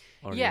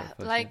 Or Yeah,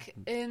 like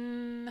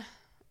in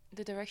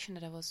the direction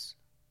that I was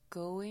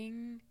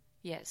going.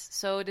 Yes.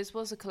 So this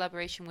was a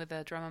collaboration with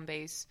a drum and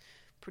bass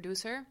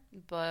producer,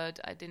 but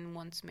I didn't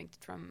want to make the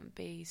drum and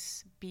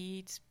bass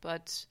beat,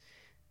 but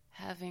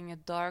having a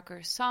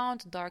darker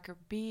sound, darker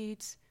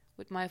beat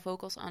with my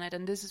vocals on it.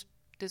 And this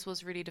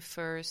was really the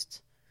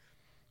first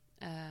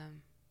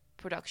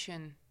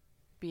production,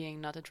 being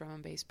not a drum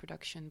and bass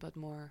production, but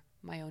more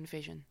my own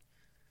vision.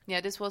 Yeah,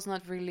 this was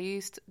not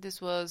released.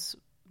 This was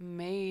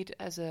made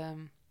as a...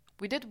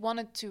 We did want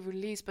it to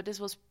release, but this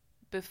was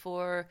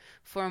before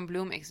Foreign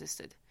Bloom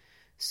existed.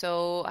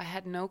 So I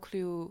had no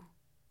clue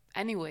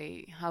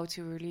anyway how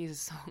to release a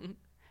song,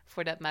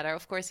 for that matter.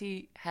 Of course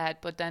he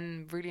had, but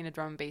then really in the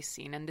drum and bass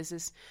scene. And this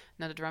is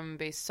not a drum and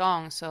bass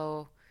song,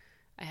 so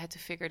I had to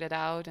figure that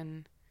out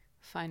and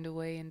find a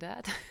way in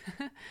that.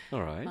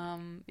 All right.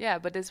 Yeah,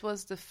 but this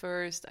was the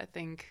first, I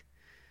think...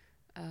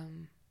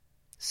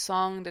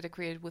 song that I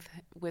created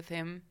with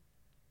him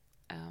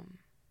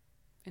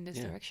in this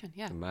direction.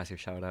 Yeah. A massive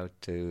shout out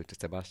to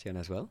Sebastian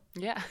as well.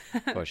 Yeah.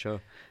 For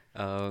sure.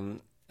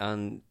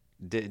 And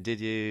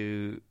did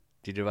you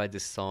write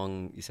this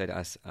song, you said,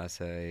 as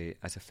a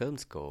film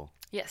score?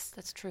 Yes,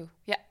 that's true.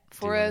 Yeah.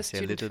 For a say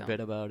a little bit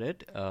about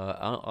it?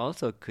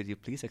 Also, could you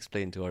please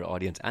explain to our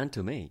audience and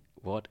to me,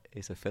 what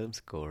is a film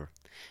score?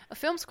 A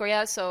film score,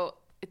 yeah. So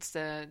it's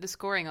the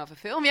scoring of a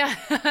film, yeah.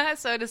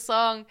 So the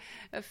song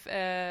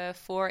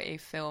for a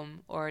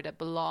film, or that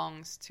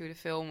belongs to the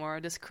film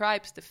or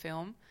describes the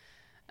film,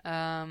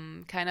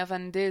 kind of.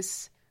 And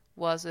this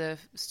was a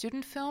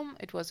student film.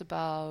 It was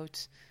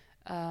about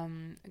a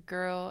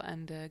girl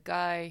and a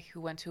guy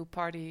who went to a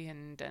party,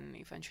 and then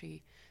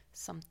eventually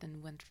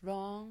something went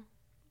wrong.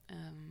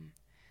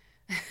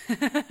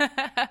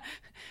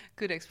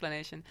 Good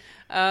explanation.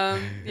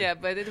 Yeah,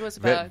 but it was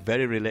about...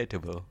 Very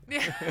relatable.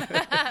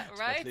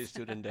 Right? Especially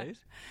student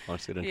days or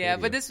student Yeah,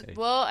 radio. but this...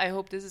 Well, I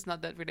hope this is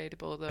not that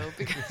relatable, though,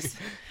 because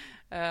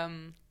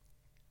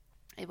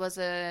it was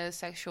a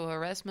sexual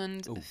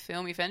harassment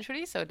film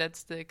eventually, so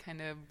that's the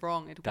kind of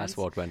wrong it went. That's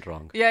what went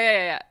wrong.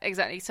 Yeah,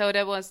 exactly. So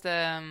that was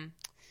the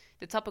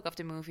topic of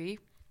the movie.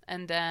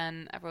 And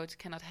then I wrote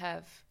Cannot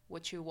Have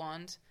What You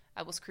Want.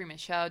 I will scream and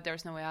shout,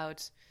 there's no way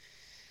out,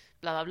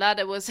 blah, blah, blah.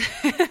 That was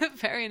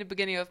very in the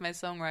beginning of my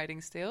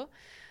songwriting still.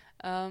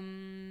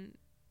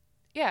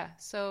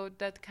 So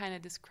that kind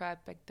of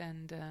described back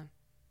then the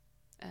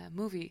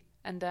movie.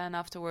 And then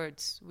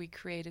afterwards, we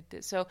created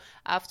this. So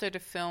after the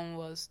film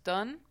was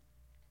done,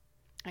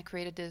 I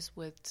created this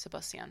with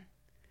Sebastian.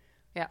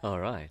 Yeah. All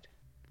right.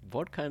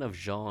 What kind of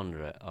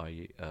genre are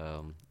you?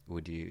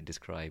 Would you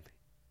describe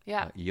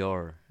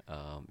your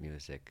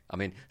music? I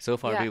mean, so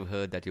far we've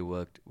heard that you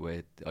worked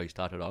with, or you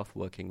started off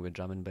working with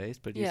drum and bass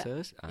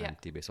producers, and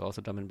T-Bass also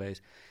drum and bass.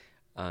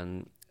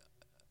 And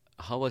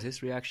how was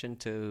his reaction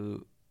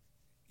to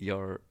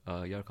your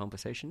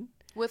composition?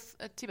 With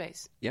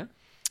T-Bass? Yeah?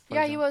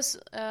 He was...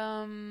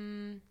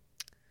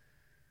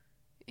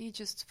 he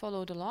just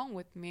followed along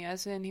with me,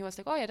 as in he was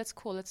like, oh yeah, that's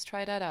cool, let's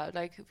try that out,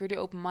 like really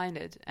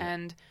open-minded.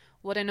 And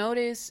what I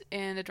noticed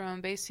in the drum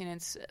and bass scene,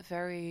 it's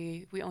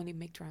we only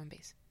make drum and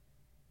bass.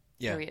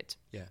 Period.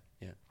 Yeah.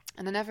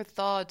 And I never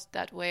thought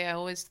that way. I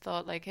always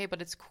thought like, hey,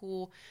 but it's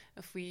cool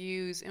if we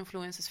use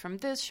influences from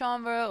this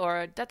genre,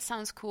 or that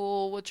sounds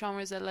cool, what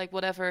genre is that, like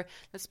whatever,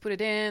 let's put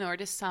it in, or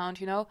this sound,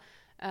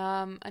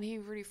 and he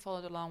really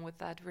followed along with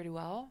that really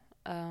well.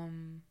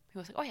 He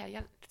was like, oh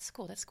yeah, that's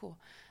cool.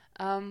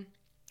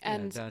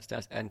 And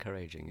that's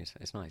encouraging.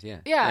 It's nice,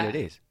 yeah. Yeah. And it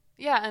is.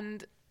 Yeah,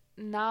 and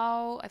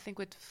now I think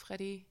with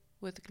Freddy,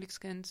 with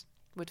Glückskind,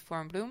 with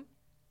Forum Bloom.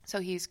 So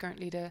he's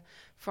currently the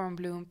Forum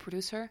Bloom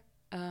producer.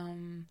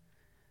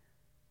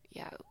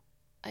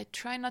 I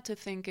try not to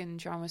think in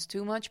genres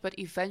too much, but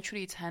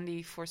eventually it's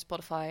handy for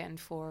Spotify and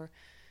for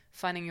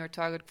finding your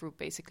target group,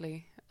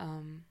 basically.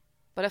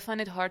 But I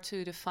find it hard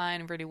to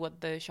define really what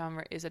the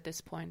genre is at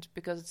this point,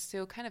 because it's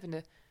still kind of in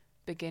the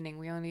beginning.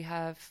 We only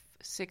have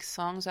 6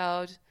 songs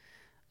out.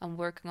 I'm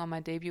working on my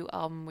debut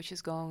album, which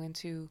is going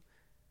into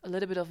a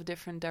little bit of a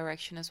different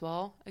direction as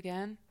well,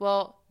 again.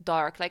 Well,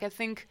 dark. Like, I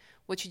think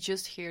what you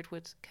just heard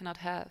with Cannot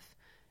Have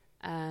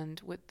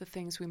and with the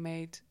things we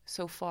made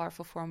so far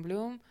for Forum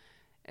Bloom,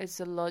 it's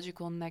a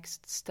logical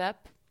next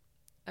step,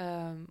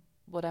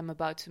 what I'm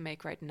about to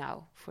make right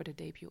now for the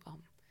debut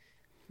album.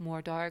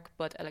 More dark,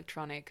 but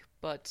electronic,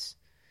 but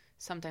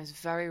sometimes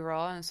very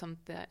raw and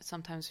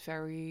sometimes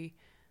very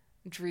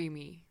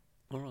dreamy.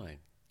 All right.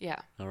 Yeah.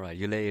 All right.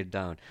 You lay it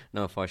down.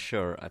 No, for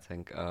sure. I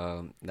think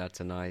that's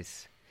a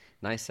nice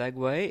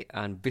segue.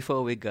 And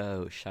before we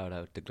go, shout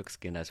out to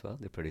Glückskind as well,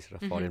 the producer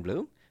of Forum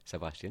Bloom,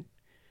 Sebastian.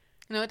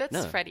 No,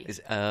 that's Freddy.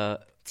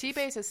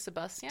 T-Bass is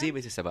Sebastian.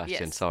 T-Bass is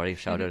Sebastian. Yes. Sorry.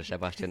 Shout out to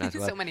Sebastian as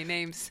well. So many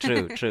names.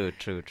 True.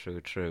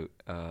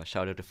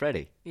 Shout out to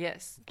Freddy.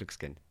 Yes.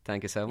 Glückskind.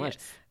 Thank you so much.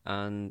 Yes.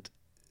 And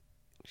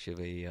should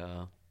we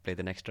play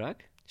the next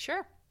track?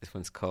 Sure. This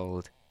one's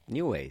called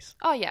New Ways.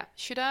 Oh, yeah.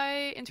 Should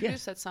I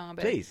introduce that song a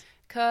bit? Please.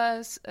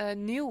 Because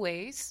New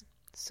Ways,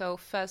 so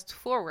fast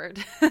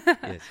forward,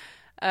 Yes.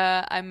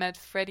 I met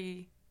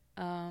Freddy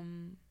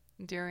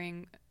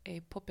during a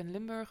Pop in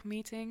Limburg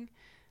meeting.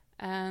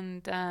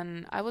 And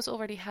then I was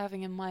already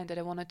having in mind that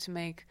I wanted to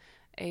make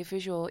a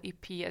visual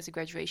EP as a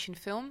graduation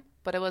film.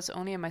 But I was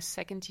only in my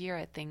second year,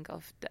 I think,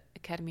 of the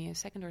academy, a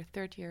second or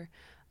third year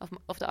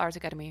of the art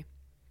academy.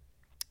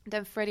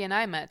 Then Freddy and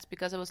I met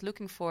because I was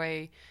looking for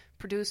a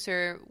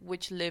producer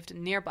which lived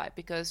nearby,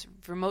 because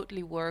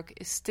remotely work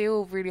is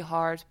still really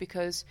hard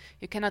because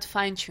you cannot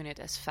fine-tune it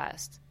as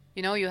fast.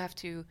 You have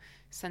to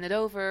send it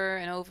over,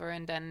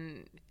 and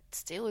then it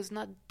still is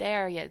not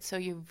there yet. So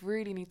you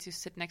really need to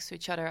sit next to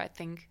each other,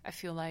 I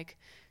feel like,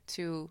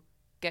 to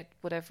get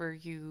whatever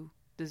you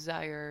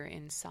desire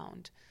in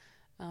sound.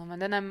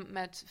 And then I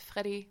met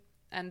Freddy,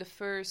 and the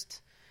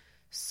first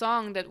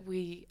song that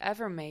we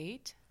ever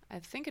made, I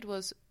think it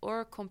was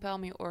or Compel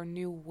Me or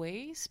New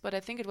Ways, but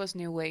I think it was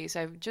New Ways.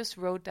 I just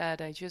wrote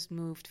that. I just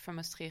moved from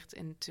Maastricht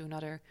into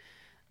another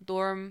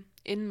dorm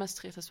in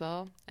Maastricht as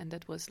well, and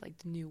that was like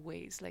the New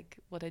Ways, like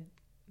what I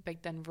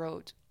back then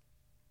wrote.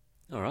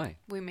 All right.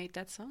 We made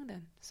that song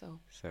then, so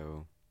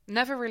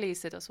never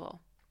released it as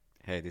well.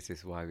 Hey, this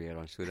is why we are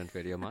on Student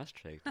Radio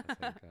Maastricht. I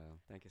think,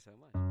 thank you so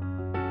much.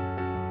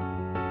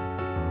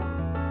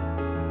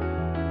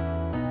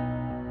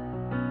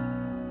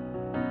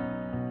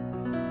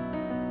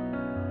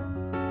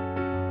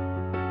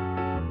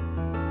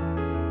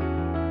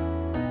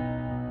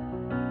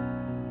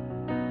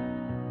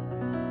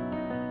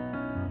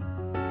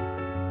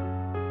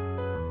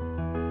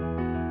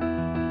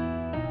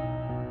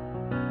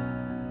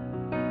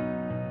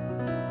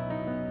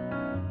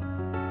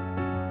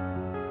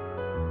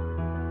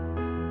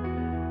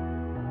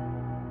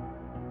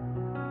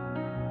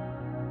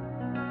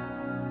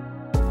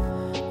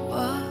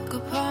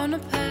 On a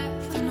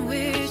path in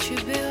which we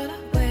build our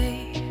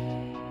way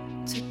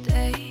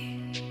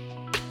today,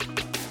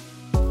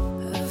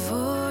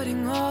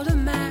 avoiding all the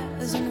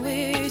matters in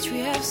which we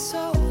have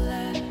so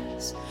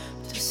less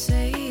to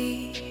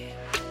say.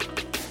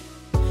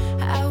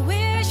 I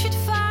wish you'd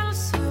follow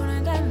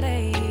sooner than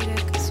later,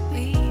 'cause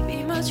we'd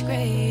be much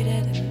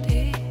greater than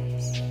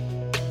this.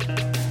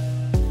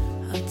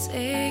 I'll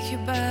take you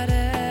by the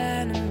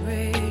hand and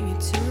bring you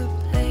to a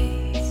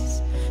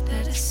place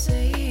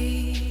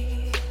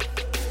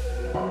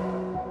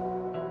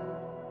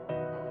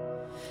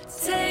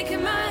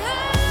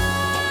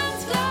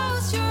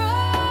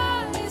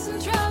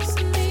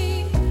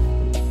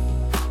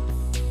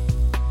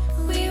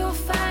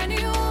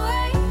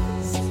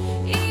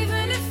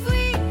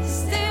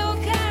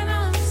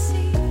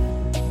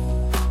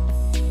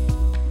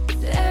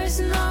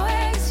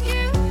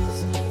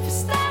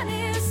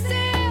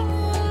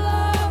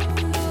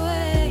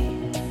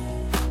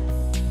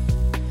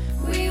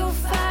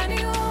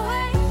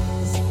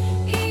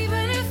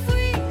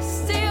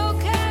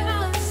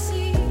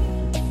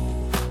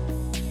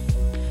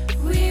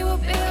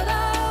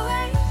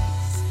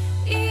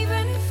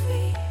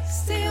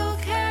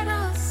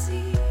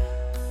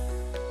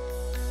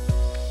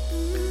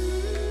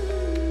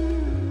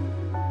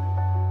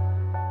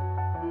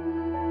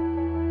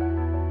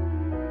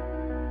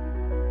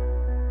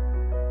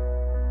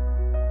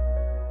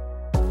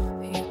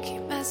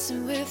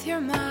your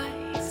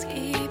mind's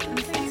keeping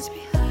things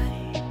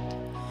behind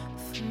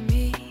for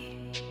me.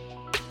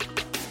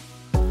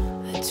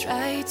 I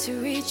try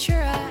to reach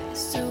your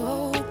eyes to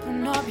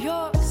open up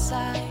your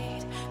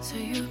side so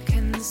you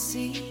can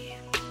see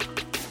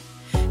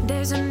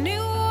there's a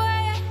new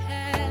way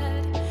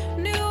ahead,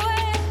 new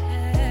way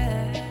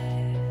ahead,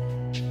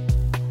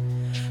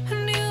 a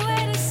new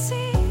way to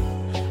see,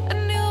 a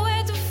new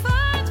way to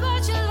find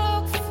what you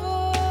look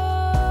for.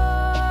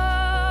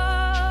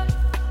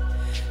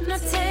 Now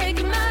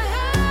take my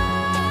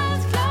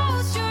hand,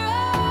 close your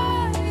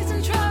eyes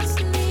and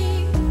trust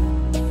me.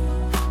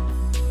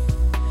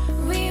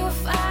 We will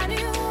find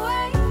new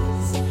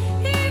ways,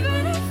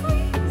 even if we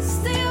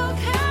still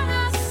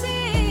cannot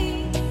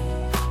see.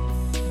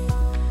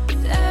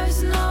 There's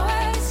no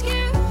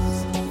excuse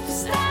for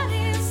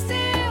standing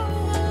still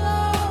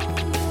along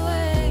the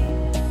way.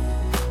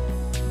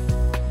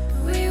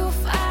 We will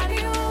find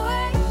new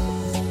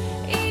ways,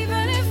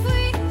 even if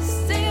we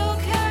still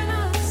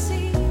cannot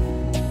see.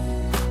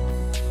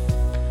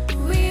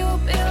 We will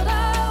build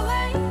our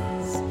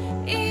ways,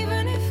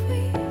 even if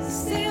we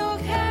still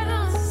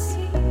cannot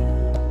see.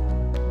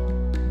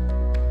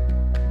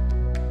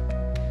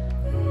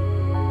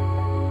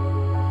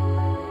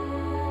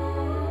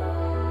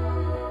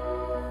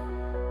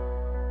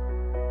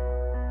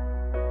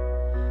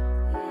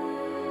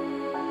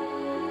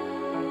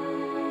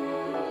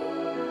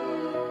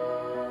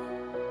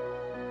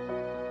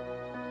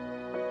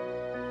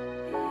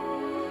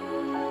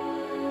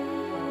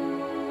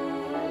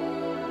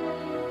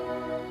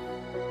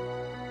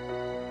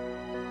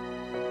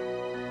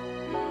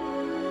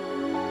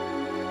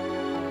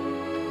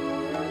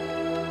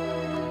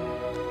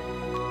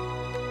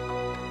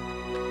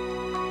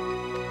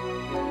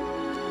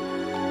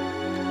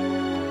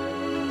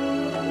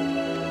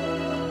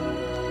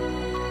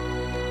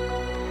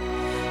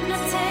 Now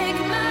take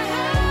my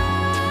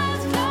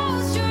hand,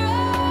 close your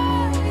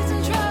eyes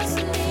and trust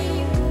me.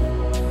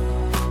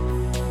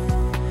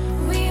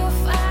 We will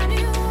find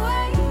new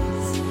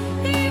ways,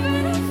 even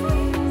if we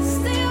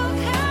still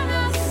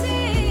cannot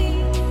see.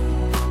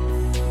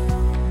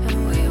 And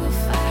we will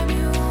find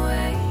new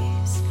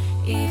ways,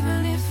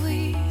 even if we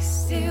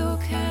still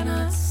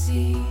cannot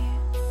see.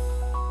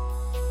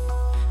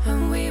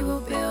 And we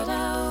will build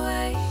our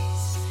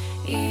ways,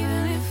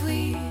 even if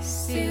we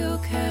still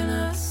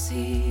cannot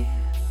see.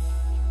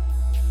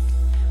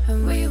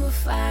 And we will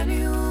find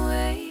new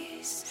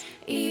ways,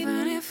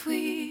 even if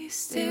we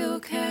still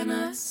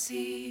cannot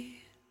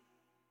see.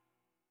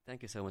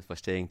 Thank you so much for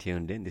staying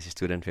tuned in. This is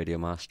Student Radio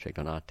Maastricht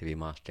on RTV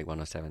Maastricht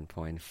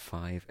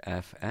 107.5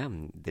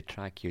 FM. The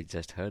track you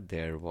just heard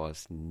there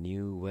was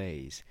New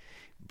Ways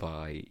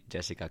by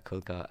Jessica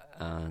Kulka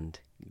and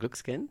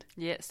Glückskind.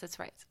 Yes, that's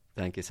right.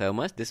 Thank you so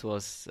much. This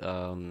was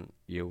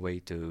your way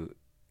to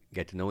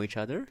get to know each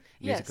other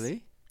Yes.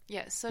 musically.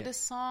 Yes, so Yeah. this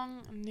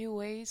song, New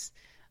Ways,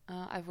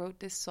 I wrote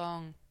this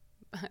song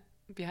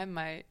behind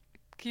my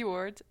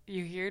keyboard.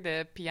 You hear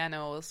the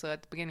piano also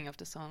at the beginning of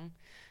the song.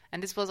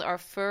 And this was our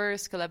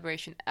first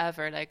collaboration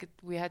ever. Like,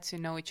 we had to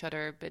know each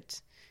other a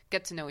bit,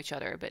 get to know each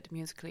other a bit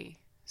musically.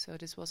 So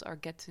this was our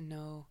get to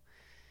know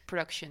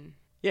production.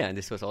 Yeah, and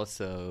this was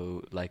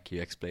also, like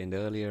you explained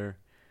earlier,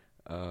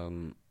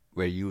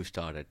 where you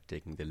started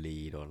taking the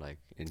lead, or like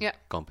in Yeah.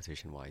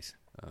 composition-wise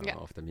Yeah.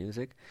 of the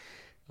music.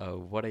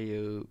 What are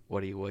you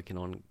working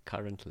on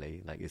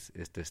currently? Like, is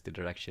this the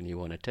direction you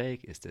want to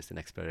take? Is this an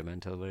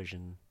experimental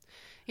version?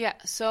 Yeah,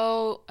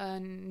 so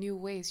New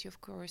Ways, you of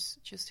course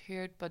just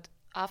heard, but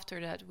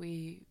after that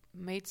we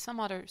made some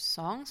other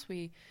songs.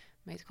 We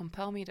made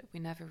Compel Me that we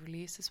never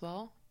released as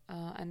well.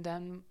 And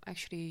then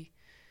actually,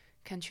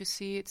 Can't You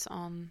See, it's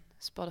on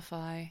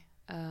Spotify.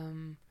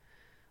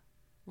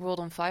 World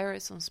on Fire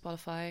is on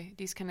Spotify.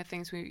 These kind of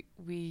things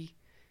we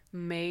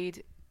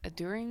made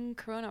during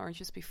Corona, or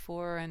just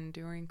before and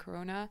during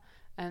Corona.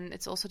 And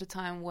it's also the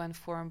time when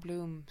Foreign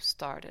Bloom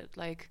started.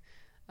 Like,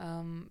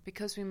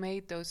 because we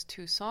made those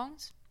two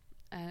songs,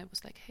 and it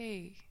was like,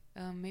 hey,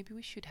 maybe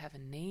we should have a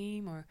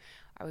name, or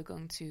are we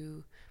going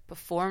to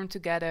perform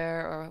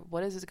together, or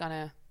what is it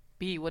gonna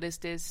be? What is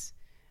this,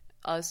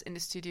 us in the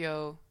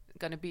studio,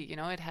 gonna be? You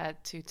know, it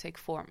had to take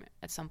form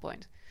at some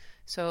point.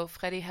 So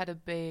Freddie had a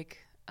big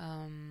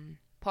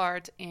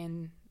part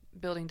in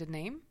building the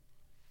name.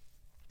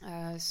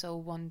 So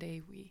one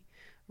day we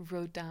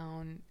wrote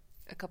down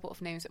a couple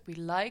of names that we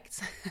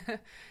liked,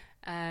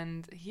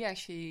 and he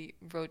actually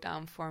wrote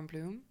down Foreign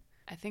Bloom.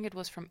 I think it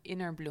was from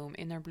Inner Bloom.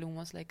 Inner Bloom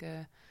was like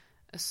a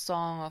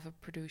song of a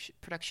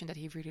production that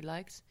he really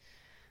liked.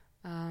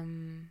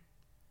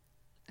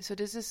 So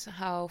this is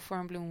how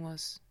Foreign Bloom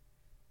was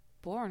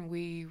born.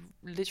 We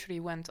literally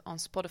went on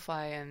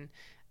Spotify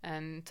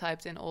and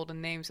typed in all the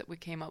names that we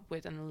came up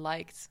with and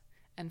liked,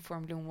 and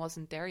Foreign Bloom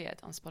wasn't there yet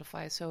on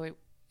Spotify. So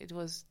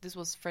this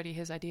was Freddie,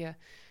 his idea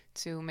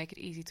to make it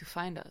easy to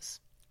find us.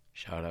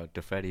 Shout out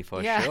to Freddie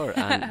for Yeah. sure.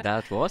 And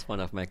that was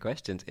one of my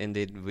questions.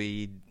 Indeed,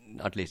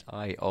 at least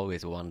I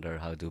always wonder,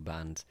 how do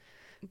bands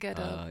Get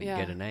a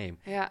get a name?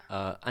 Yeah.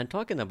 And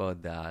talking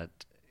about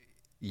that,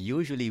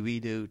 usually we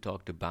do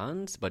talk to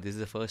bands, but this is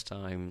the first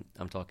time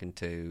I'm talking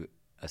to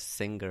a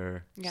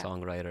singer, Yeah.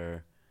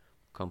 songwriter,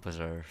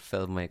 composer,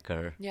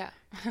 filmmaker, Yeah.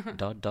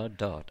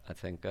 dot. I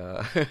think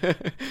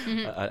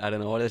I don't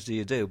know what else do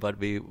you do, but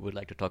we would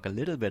like to talk a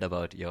little bit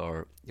about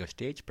your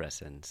stage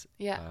presence.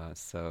 Yeah.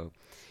 So,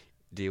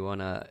 do you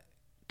want to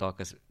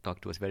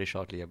talk to us very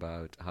shortly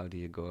about how do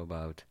you go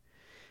about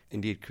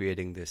indeed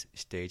creating this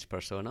stage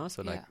persona?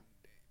 So, like,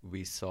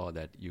 we saw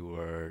that you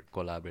were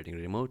collaborating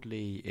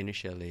remotely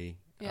initially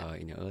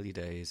in your early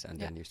days, and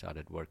then you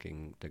started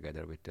working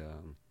together with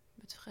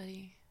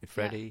Freddie.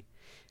 Freddie,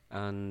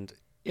 and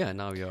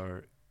now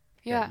you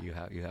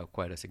have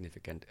quite a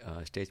significant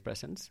stage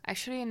presence.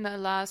 Actually, in the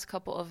last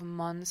couple of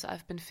months,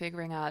 I've been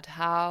figuring out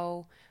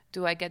how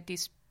do I get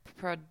these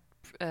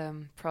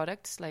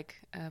products,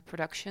 like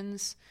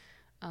productions,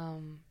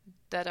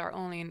 that are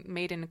only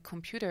made in a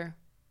computer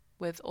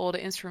with all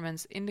the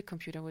instruments in the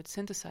computer, with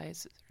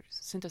synthesizers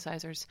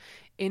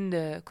in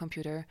the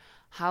computer.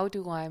 How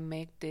do I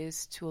make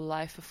this to a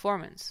live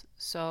performance?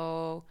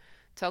 So,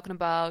 talking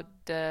about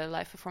the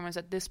live performance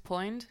at this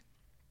point,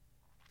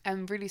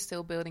 I'm really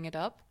still building it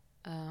up.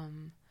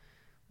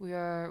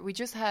 We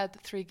just had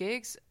 3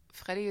 gigs.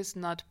 Freddie is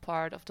not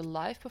part of the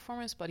live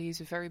performance, but he's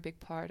a very big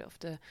part of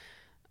the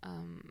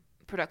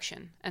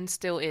production, and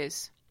still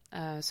is.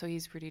 So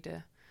he's really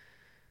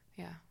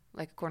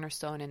like a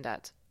cornerstone in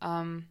that.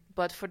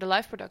 But for the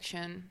live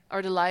production,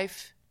 or the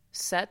live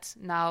set,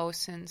 now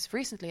since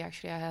recently,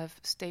 actually, I have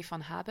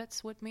Stefan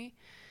Habets with me.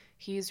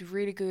 He's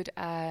really good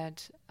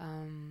at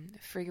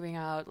figuring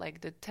out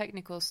like the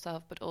technical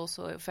stuff, but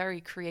also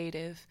very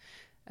creative,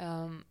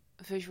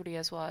 visually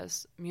as well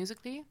as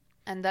musically.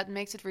 And that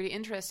makes it really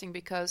interesting,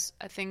 because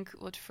I think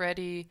what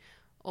Freddie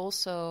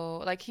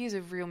also, like, he's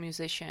a real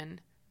musician,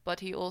 but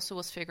he also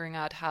was figuring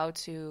out how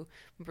to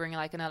bring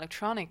like an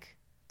electronic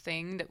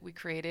thing that we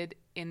created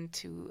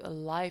into a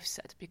live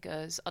set,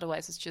 because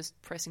otherwise it's just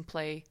pressing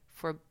play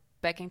for a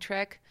backing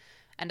track,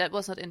 and that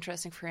was not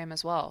interesting for him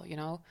as well, you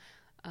know.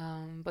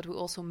 But we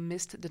also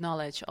missed the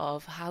knowledge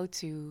of how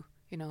to,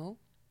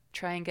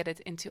 try and get it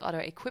into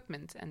other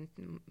equipment and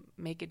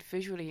make it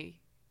visually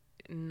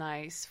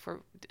nice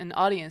for an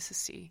audience to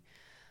see.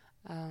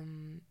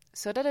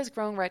 So that is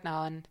growing right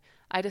now, and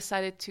I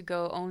decided to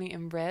go only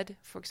in red,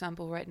 for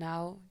example, right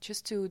now,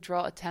 just to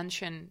draw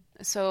attention.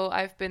 So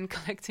I've been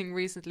collecting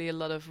recently a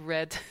lot of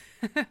red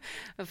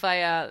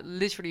via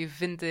literally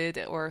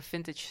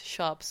vintage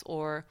shops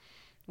or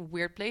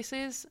weird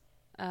places.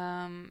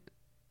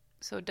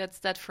 So that's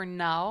that for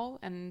now,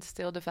 and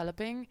still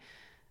developing.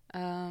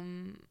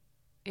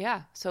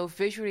 So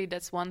visually,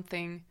 that's one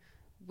thing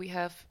we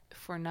have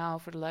for now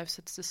for the live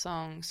sets, the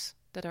songs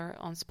that are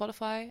on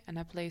Spotify, and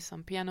I play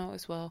some piano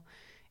as well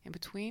in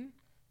between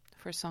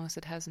for songs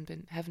that haven't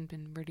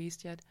been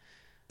released yet.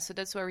 So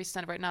that's where we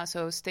stand right now.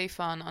 So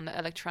Stefan on the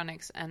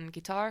electronics and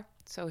guitar.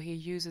 So he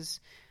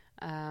uses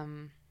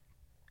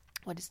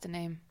what is the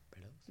name?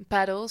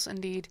 Pedals,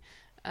 indeed.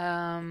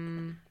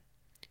 To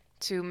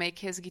make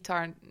his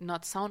guitar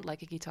not sound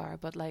like a guitar,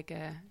 but like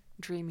a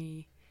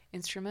dreamy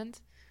instrument.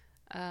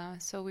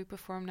 So we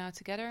perform now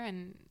together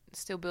and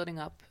still building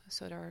up.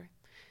 So there are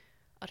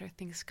other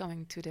things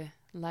coming to the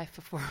live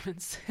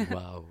performance.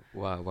 Wow.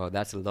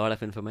 That's a lot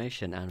of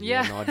information, and we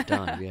are not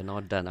done. We are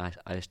not done.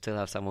 I still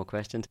have some more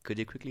questions. Could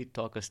you quickly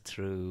talk us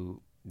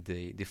through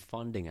the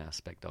funding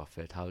aspect of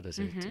it? How does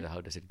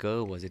it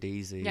go? Was it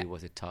easy? Yeah.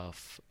 Was it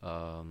tough?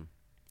 How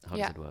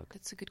does it work?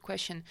 That's a good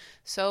question.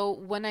 So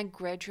when I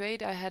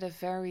graduate, I had a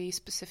very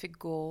specific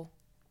goal,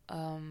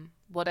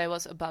 what I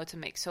was about to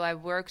make. So I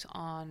worked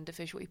on the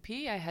visual EP.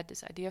 I had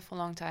this idea for a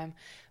long time,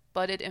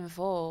 but it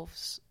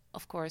involves,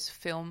 of course,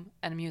 film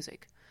and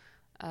music.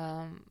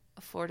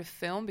 For the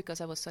film,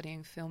 because I was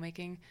studying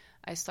filmmaking,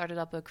 I started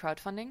up a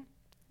crowdfunding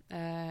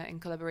in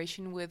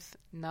collaboration with,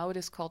 now it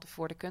is called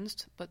Voor de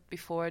Kunst, but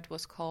before it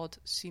was called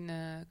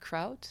Cine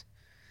Crowd.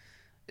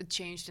 It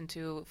changed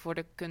into Voor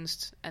de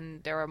Kunst,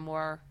 and there are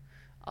more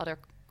other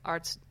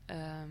arts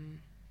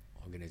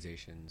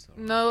organizations?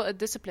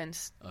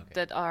 Disciplines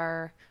that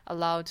are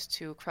allowed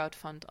to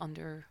crowdfund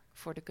under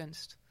Voor de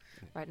Kunst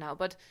right now.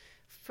 But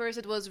first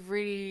it was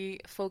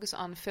really focused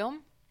on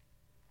film,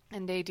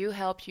 and they do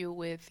help you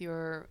with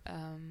your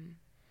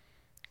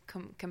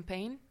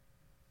campaign.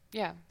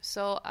 Yeah,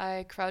 so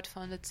I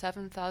crowdfunded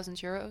 7,000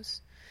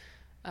 euros,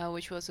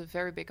 which was a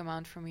very big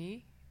amount for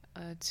me.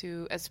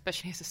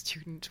 Especially as a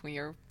student when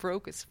you're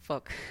broke as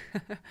fuck.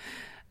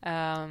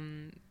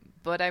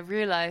 But I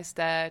realized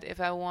that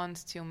if I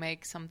want to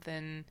make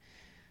something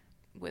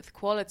with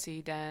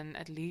quality, then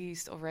at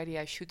least already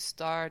I should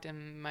start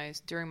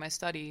during my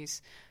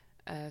studies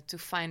to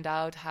find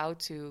out how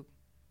to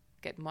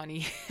get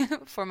money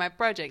for my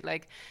project.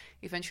 Like,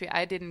 eventually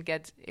I didn't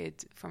get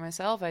it for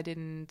myself. I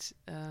didn't,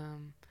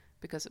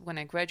 because when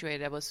I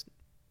graduated I was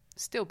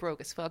still broke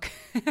as fuck.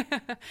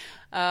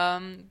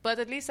 But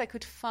at least I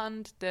could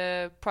fund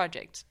the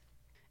project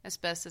as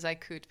best as I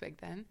could back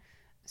then.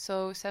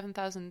 So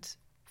 7,000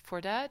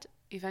 for that.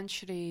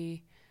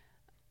 Eventually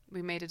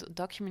we made a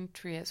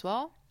documentary as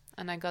well,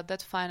 and I got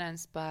that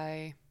financed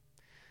by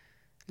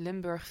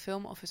Limburg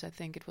Film Office, I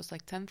think it was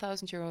like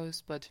 10,000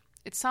 euros. But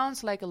it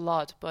sounds like a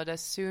lot. But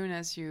as soon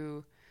as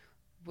you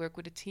work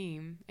with a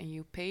team and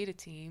you pay the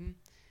team,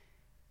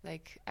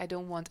 like, I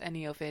don't want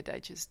any of it. I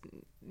just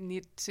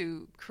need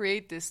to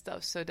create this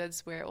stuff. So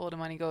that's where all the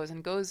money goes,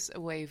 and goes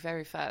away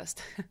very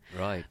fast.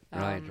 Right.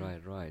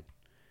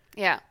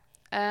 Yeah.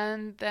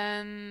 And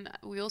then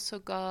we also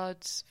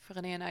got,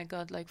 Freddy and I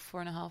got like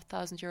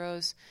 4,500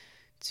 euros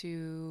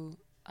to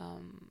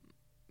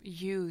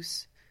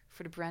use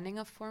for the branding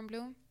of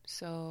Formbloom.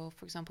 So,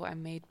 for example, I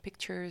made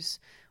pictures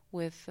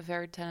with a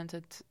very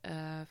talented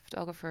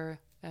photographer,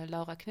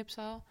 Laura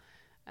Knipsal,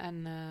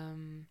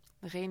 and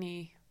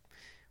Reni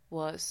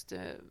was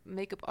the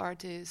makeup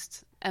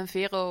artist, and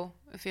Vero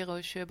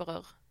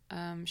Schöberer.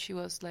 She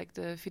was like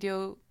the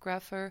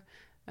videographer.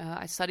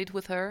 I studied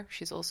with her.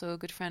 She's also a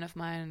good friend of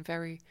mine and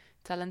very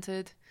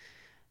talented.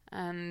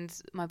 And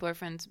my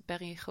boyfriend,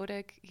 Barry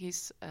Godek, he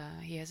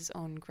has his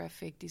own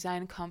graphic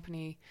design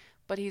company,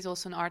 but he's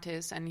also an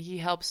artist, and he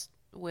helps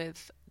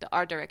with the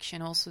art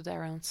direction also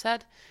there on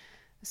set.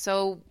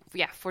 So,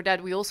 yeah, for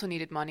that we also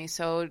needed money.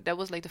 So that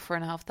was like the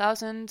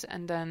 4,500,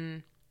 and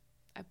then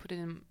I put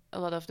in a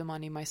lot of the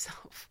money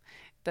myself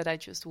that I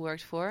just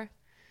worked for.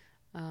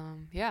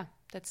 Yeah,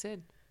 that's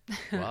it.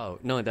 Wow.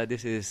 No,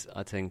 this is,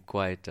 I think,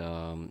 quite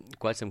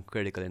some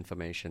critical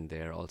information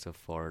there also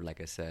for,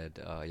 like I said,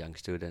 young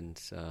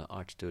students,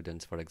 art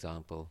students, for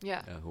example,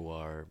 who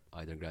are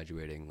either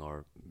graduating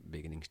or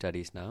beginning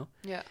studies now.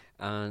 Yeah.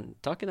 And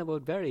talking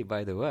about Barry,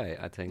 by the way,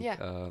 I think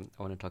I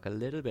want to talk a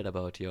little bit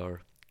about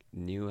your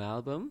new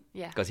album.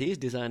 Yeah. Because he's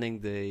designing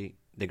the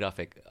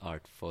graphic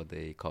art for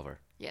the cover.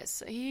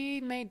 Yes,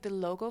 he made the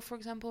logo, for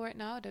example, right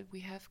now that we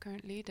have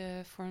currently,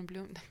 the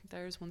Formbloom.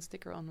 There's one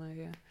sticker on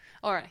my,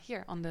 or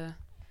here on the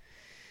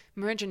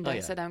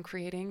merchandise that I'm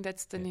creating.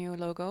 That's the new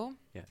logo.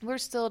 Yeah. We're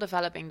still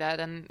developing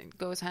that, and it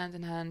goes hand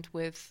in hand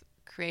with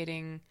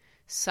creating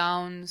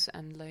sounds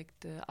and like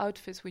the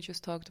outfits we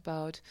just talked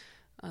about.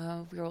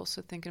 We're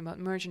also thinking about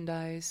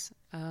merchandise.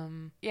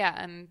 And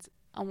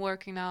I'm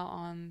working now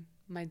on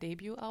my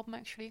debut album,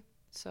 actually.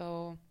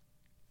 So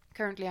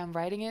currently I'm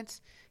writing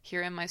it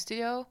here in my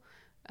studio.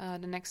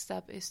 The next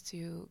step is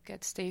to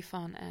get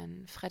Stefan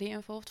and Freddy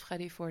involved.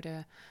 Freddy for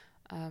the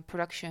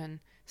production,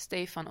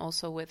 Stefan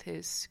also with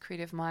his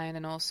creative mind,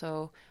 and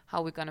also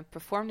how we're going to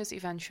perform this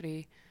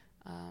eventually.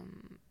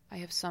 I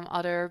have some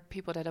other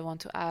people that I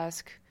want to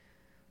ask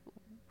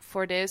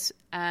for this,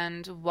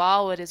 and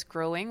while it is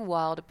growing,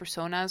 while the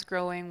persona is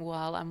growing,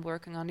 while I'm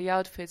working on the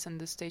outfits and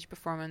the stage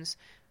performance,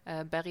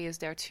 Barry is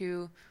there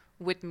too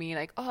with me,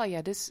 like, oh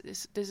yeah, this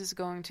is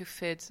going to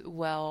fit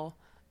well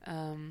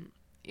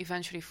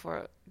eventually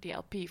for the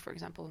LP, for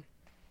example.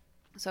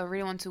 So I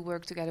really want to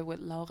work together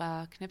with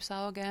Laura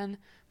Knipsal again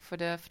for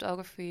the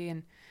photography,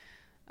 and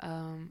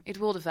it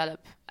will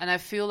develop. And I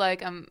feel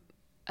like I'm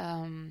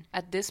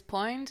at this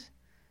point,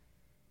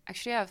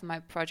 actually I have my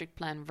project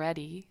plan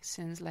ready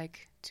since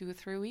like 2 or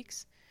 3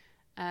 weeks,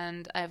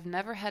 and I've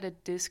never had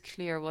it this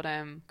clear what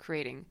I'm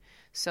creating.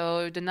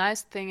 So the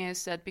nice thing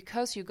is that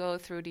because you go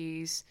through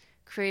these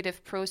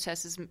creative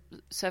processes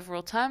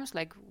several times,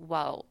 like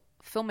while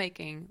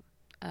filmmaking,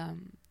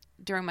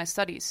 during my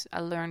studies,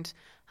 I learned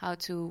how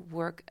to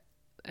work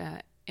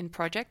in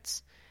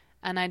projects,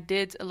 and I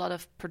did a lot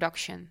of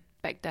production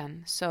back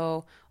then.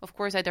 So, of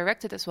course, I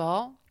directed as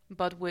well,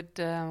 but with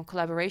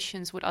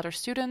collaborations with other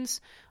students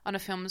on the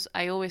films,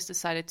 I always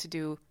decided to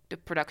do the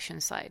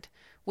production side,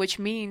 which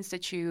means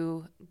that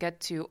you get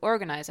to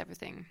organize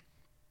everything.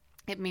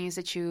 It means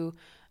that you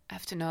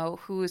have to know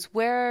who is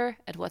where,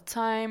 at what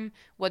time,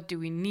 what do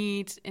we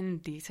need in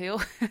detail.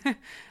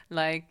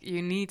 Like,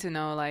 you need to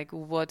know, like,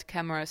 what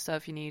camera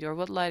stuff you need or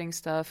what lighting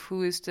stuff,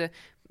 who is the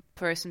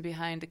person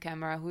behind the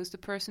camera, who is the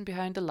person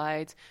behind the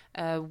light,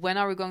 when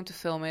are we going to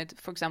film it.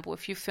 For example,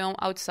 if you film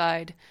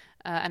outside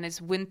and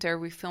it's winter,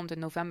 we filmed in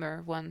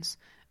November once,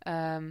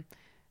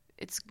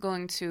 it's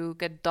going to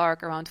get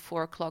dark around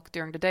 4 o'clock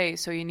during the day,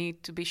 so you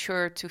need to be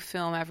sure to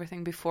film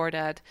everything before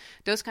that.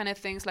 Those kind of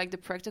things, like the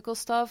practical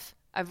stuff,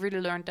 I've really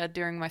learned that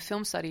during my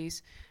film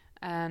studies,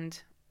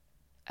 and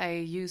I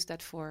use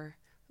that for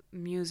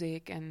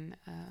music and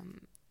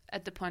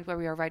at the point where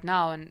we are right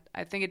now. And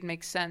I think it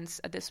makes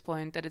sense at this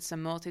point that it's a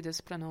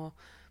multidisciplinary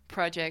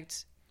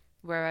project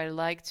where I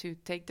like to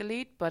take the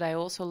lead, but I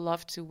also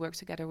love to work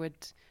together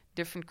with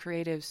different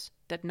creatives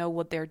that know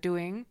what they're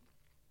doing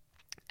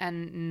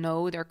and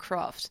know their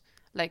craft.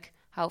 Like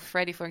how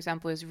Freddy, for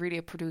example, is really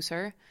a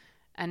producer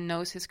and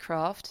knows his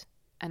craft,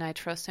 and I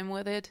trust him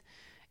with it.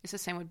 It's the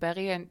same with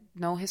Barry. I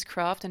know his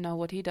craft and know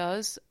what he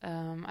does.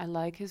 I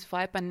like his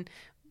vibe, and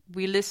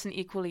we listen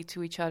equally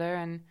to each other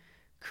and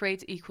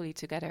create equally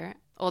together.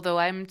 Although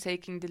I'm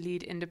taking the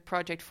lead in the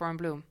project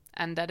Formbloom,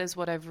 and that is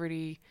what I've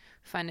really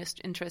find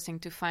interesting,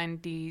 to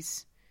find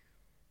these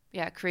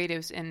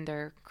creatives in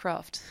their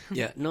craft.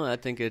 Yeah, no, I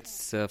think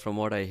it's from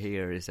what I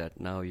hear is that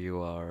now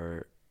you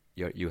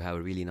have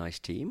a really nice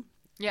team.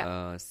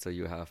 Yeah. So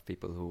you have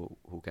people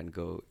who can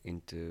go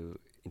into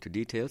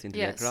details, into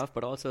their craft,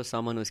 but also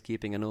someone who's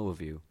keeping an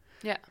overview.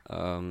 Yeah.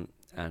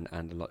 and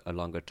a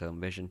longer term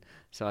vision.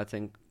 So I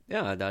think,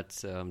 yeah,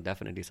 that's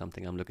definitely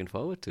something I'm looking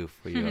forward to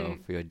for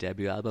your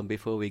debut album.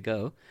 Before we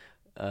go,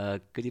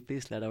 could you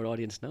please let our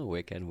audience know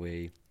where can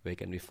we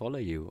follow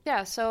you?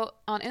 Yeah, so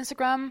on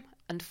Instagram,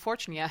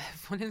 unfortunately, I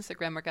have one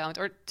Instagram account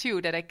or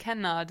two that I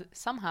cannot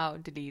somehow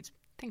delete.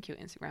 Thank you,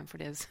 Instagram, for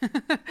this.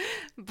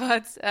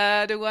 But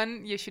the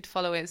one you should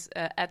follow is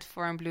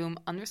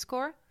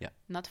 @ForumBloom_. Yeah.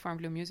 Not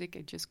ForumBloom Music.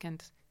 I just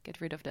can't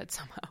get rid of that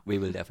somehow. We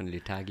will definitely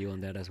tag you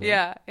on that as well.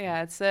 Yeah,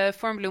 it's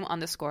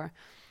ForumBloom_.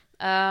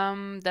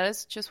 That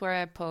is just where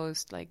I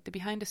post like the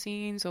behind the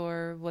scenes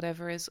or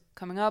whatever is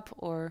coming up,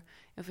 or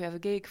if we have a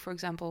gig, for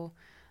example.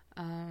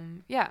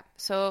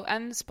 So,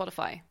 and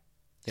Spotify.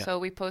 Yeah. So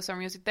we post our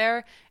music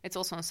there. It's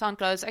also on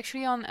SoundCloud. It's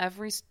actually on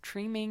every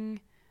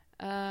streaming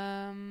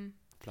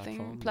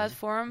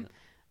platform.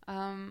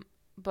 Yeah.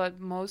 But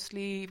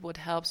mostly what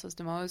helps us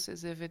the most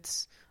is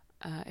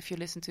if you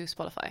listen to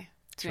Spotify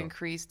to Sure.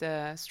 increase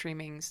the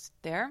streamings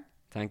there.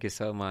 Thank you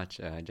so much,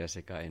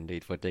 Jessica,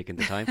 indeed, for taking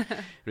the time.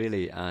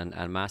 Really,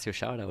 and massive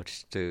shout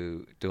outs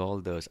to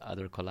all those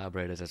other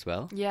collaborators as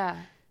well. Yeah,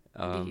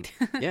 indeed.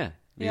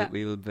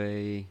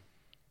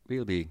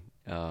 We'll be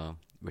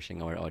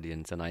wishing our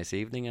audience a nice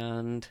evening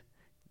and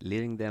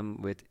leaving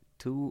them with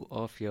two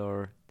of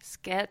your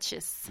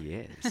sketches.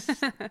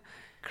 Yes.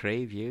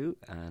 Crave You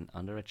and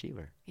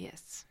Underachiever.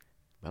 Yes.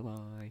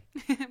 Bye-bye.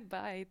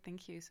 Bye.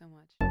 Thank you so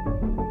much.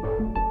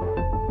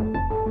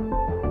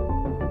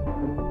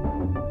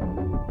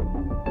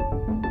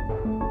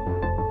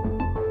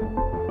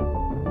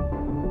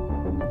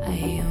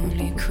 I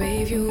only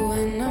crave you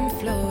when I'm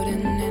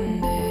floating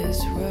in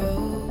this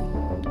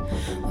road.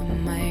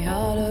 When my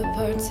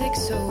autopilot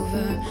takes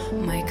over,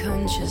 my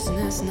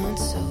consciousness not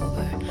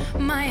sober.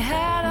 My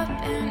head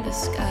up in the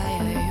sky,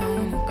 I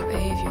only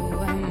crave you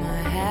when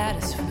my head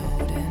is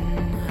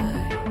floating high.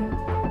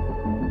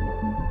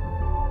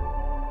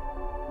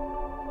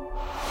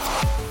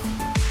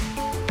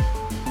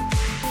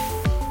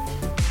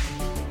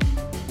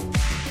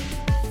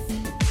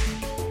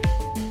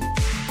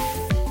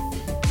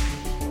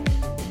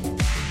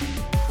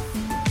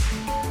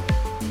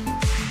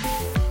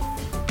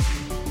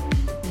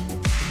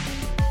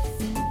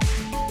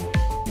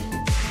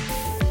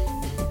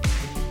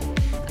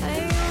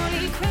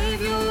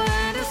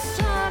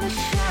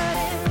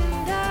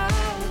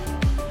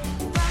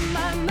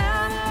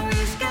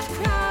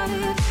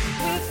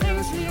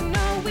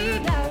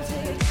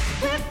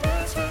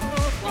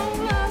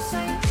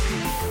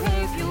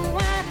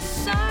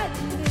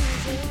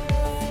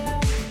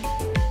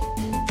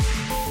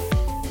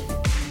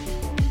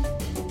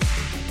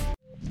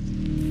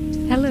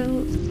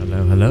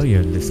 Hello,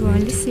 you're You are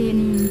listening to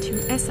listening to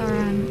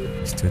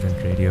SRN Student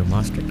Radio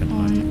Maastricht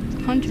on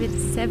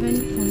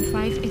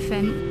 107.5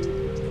 FM.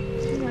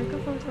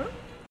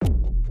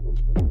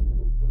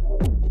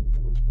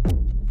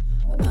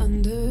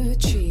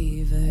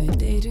 Underachiever,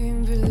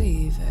 daydream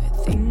believer,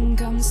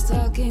 think I'm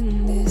stuck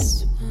in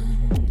this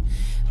one.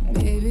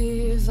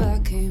 Maybe if I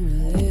came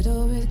a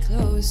little bit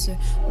closer,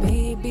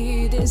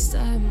 maybe this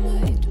time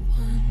I'd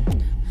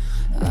won.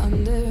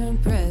 Under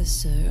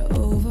pressure,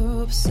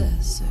 over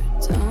obsessor,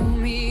 tell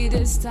me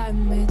this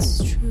time it's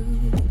true.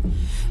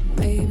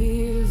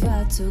 Maybe if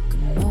I took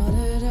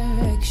another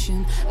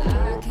direction,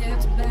 I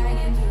kept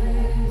banging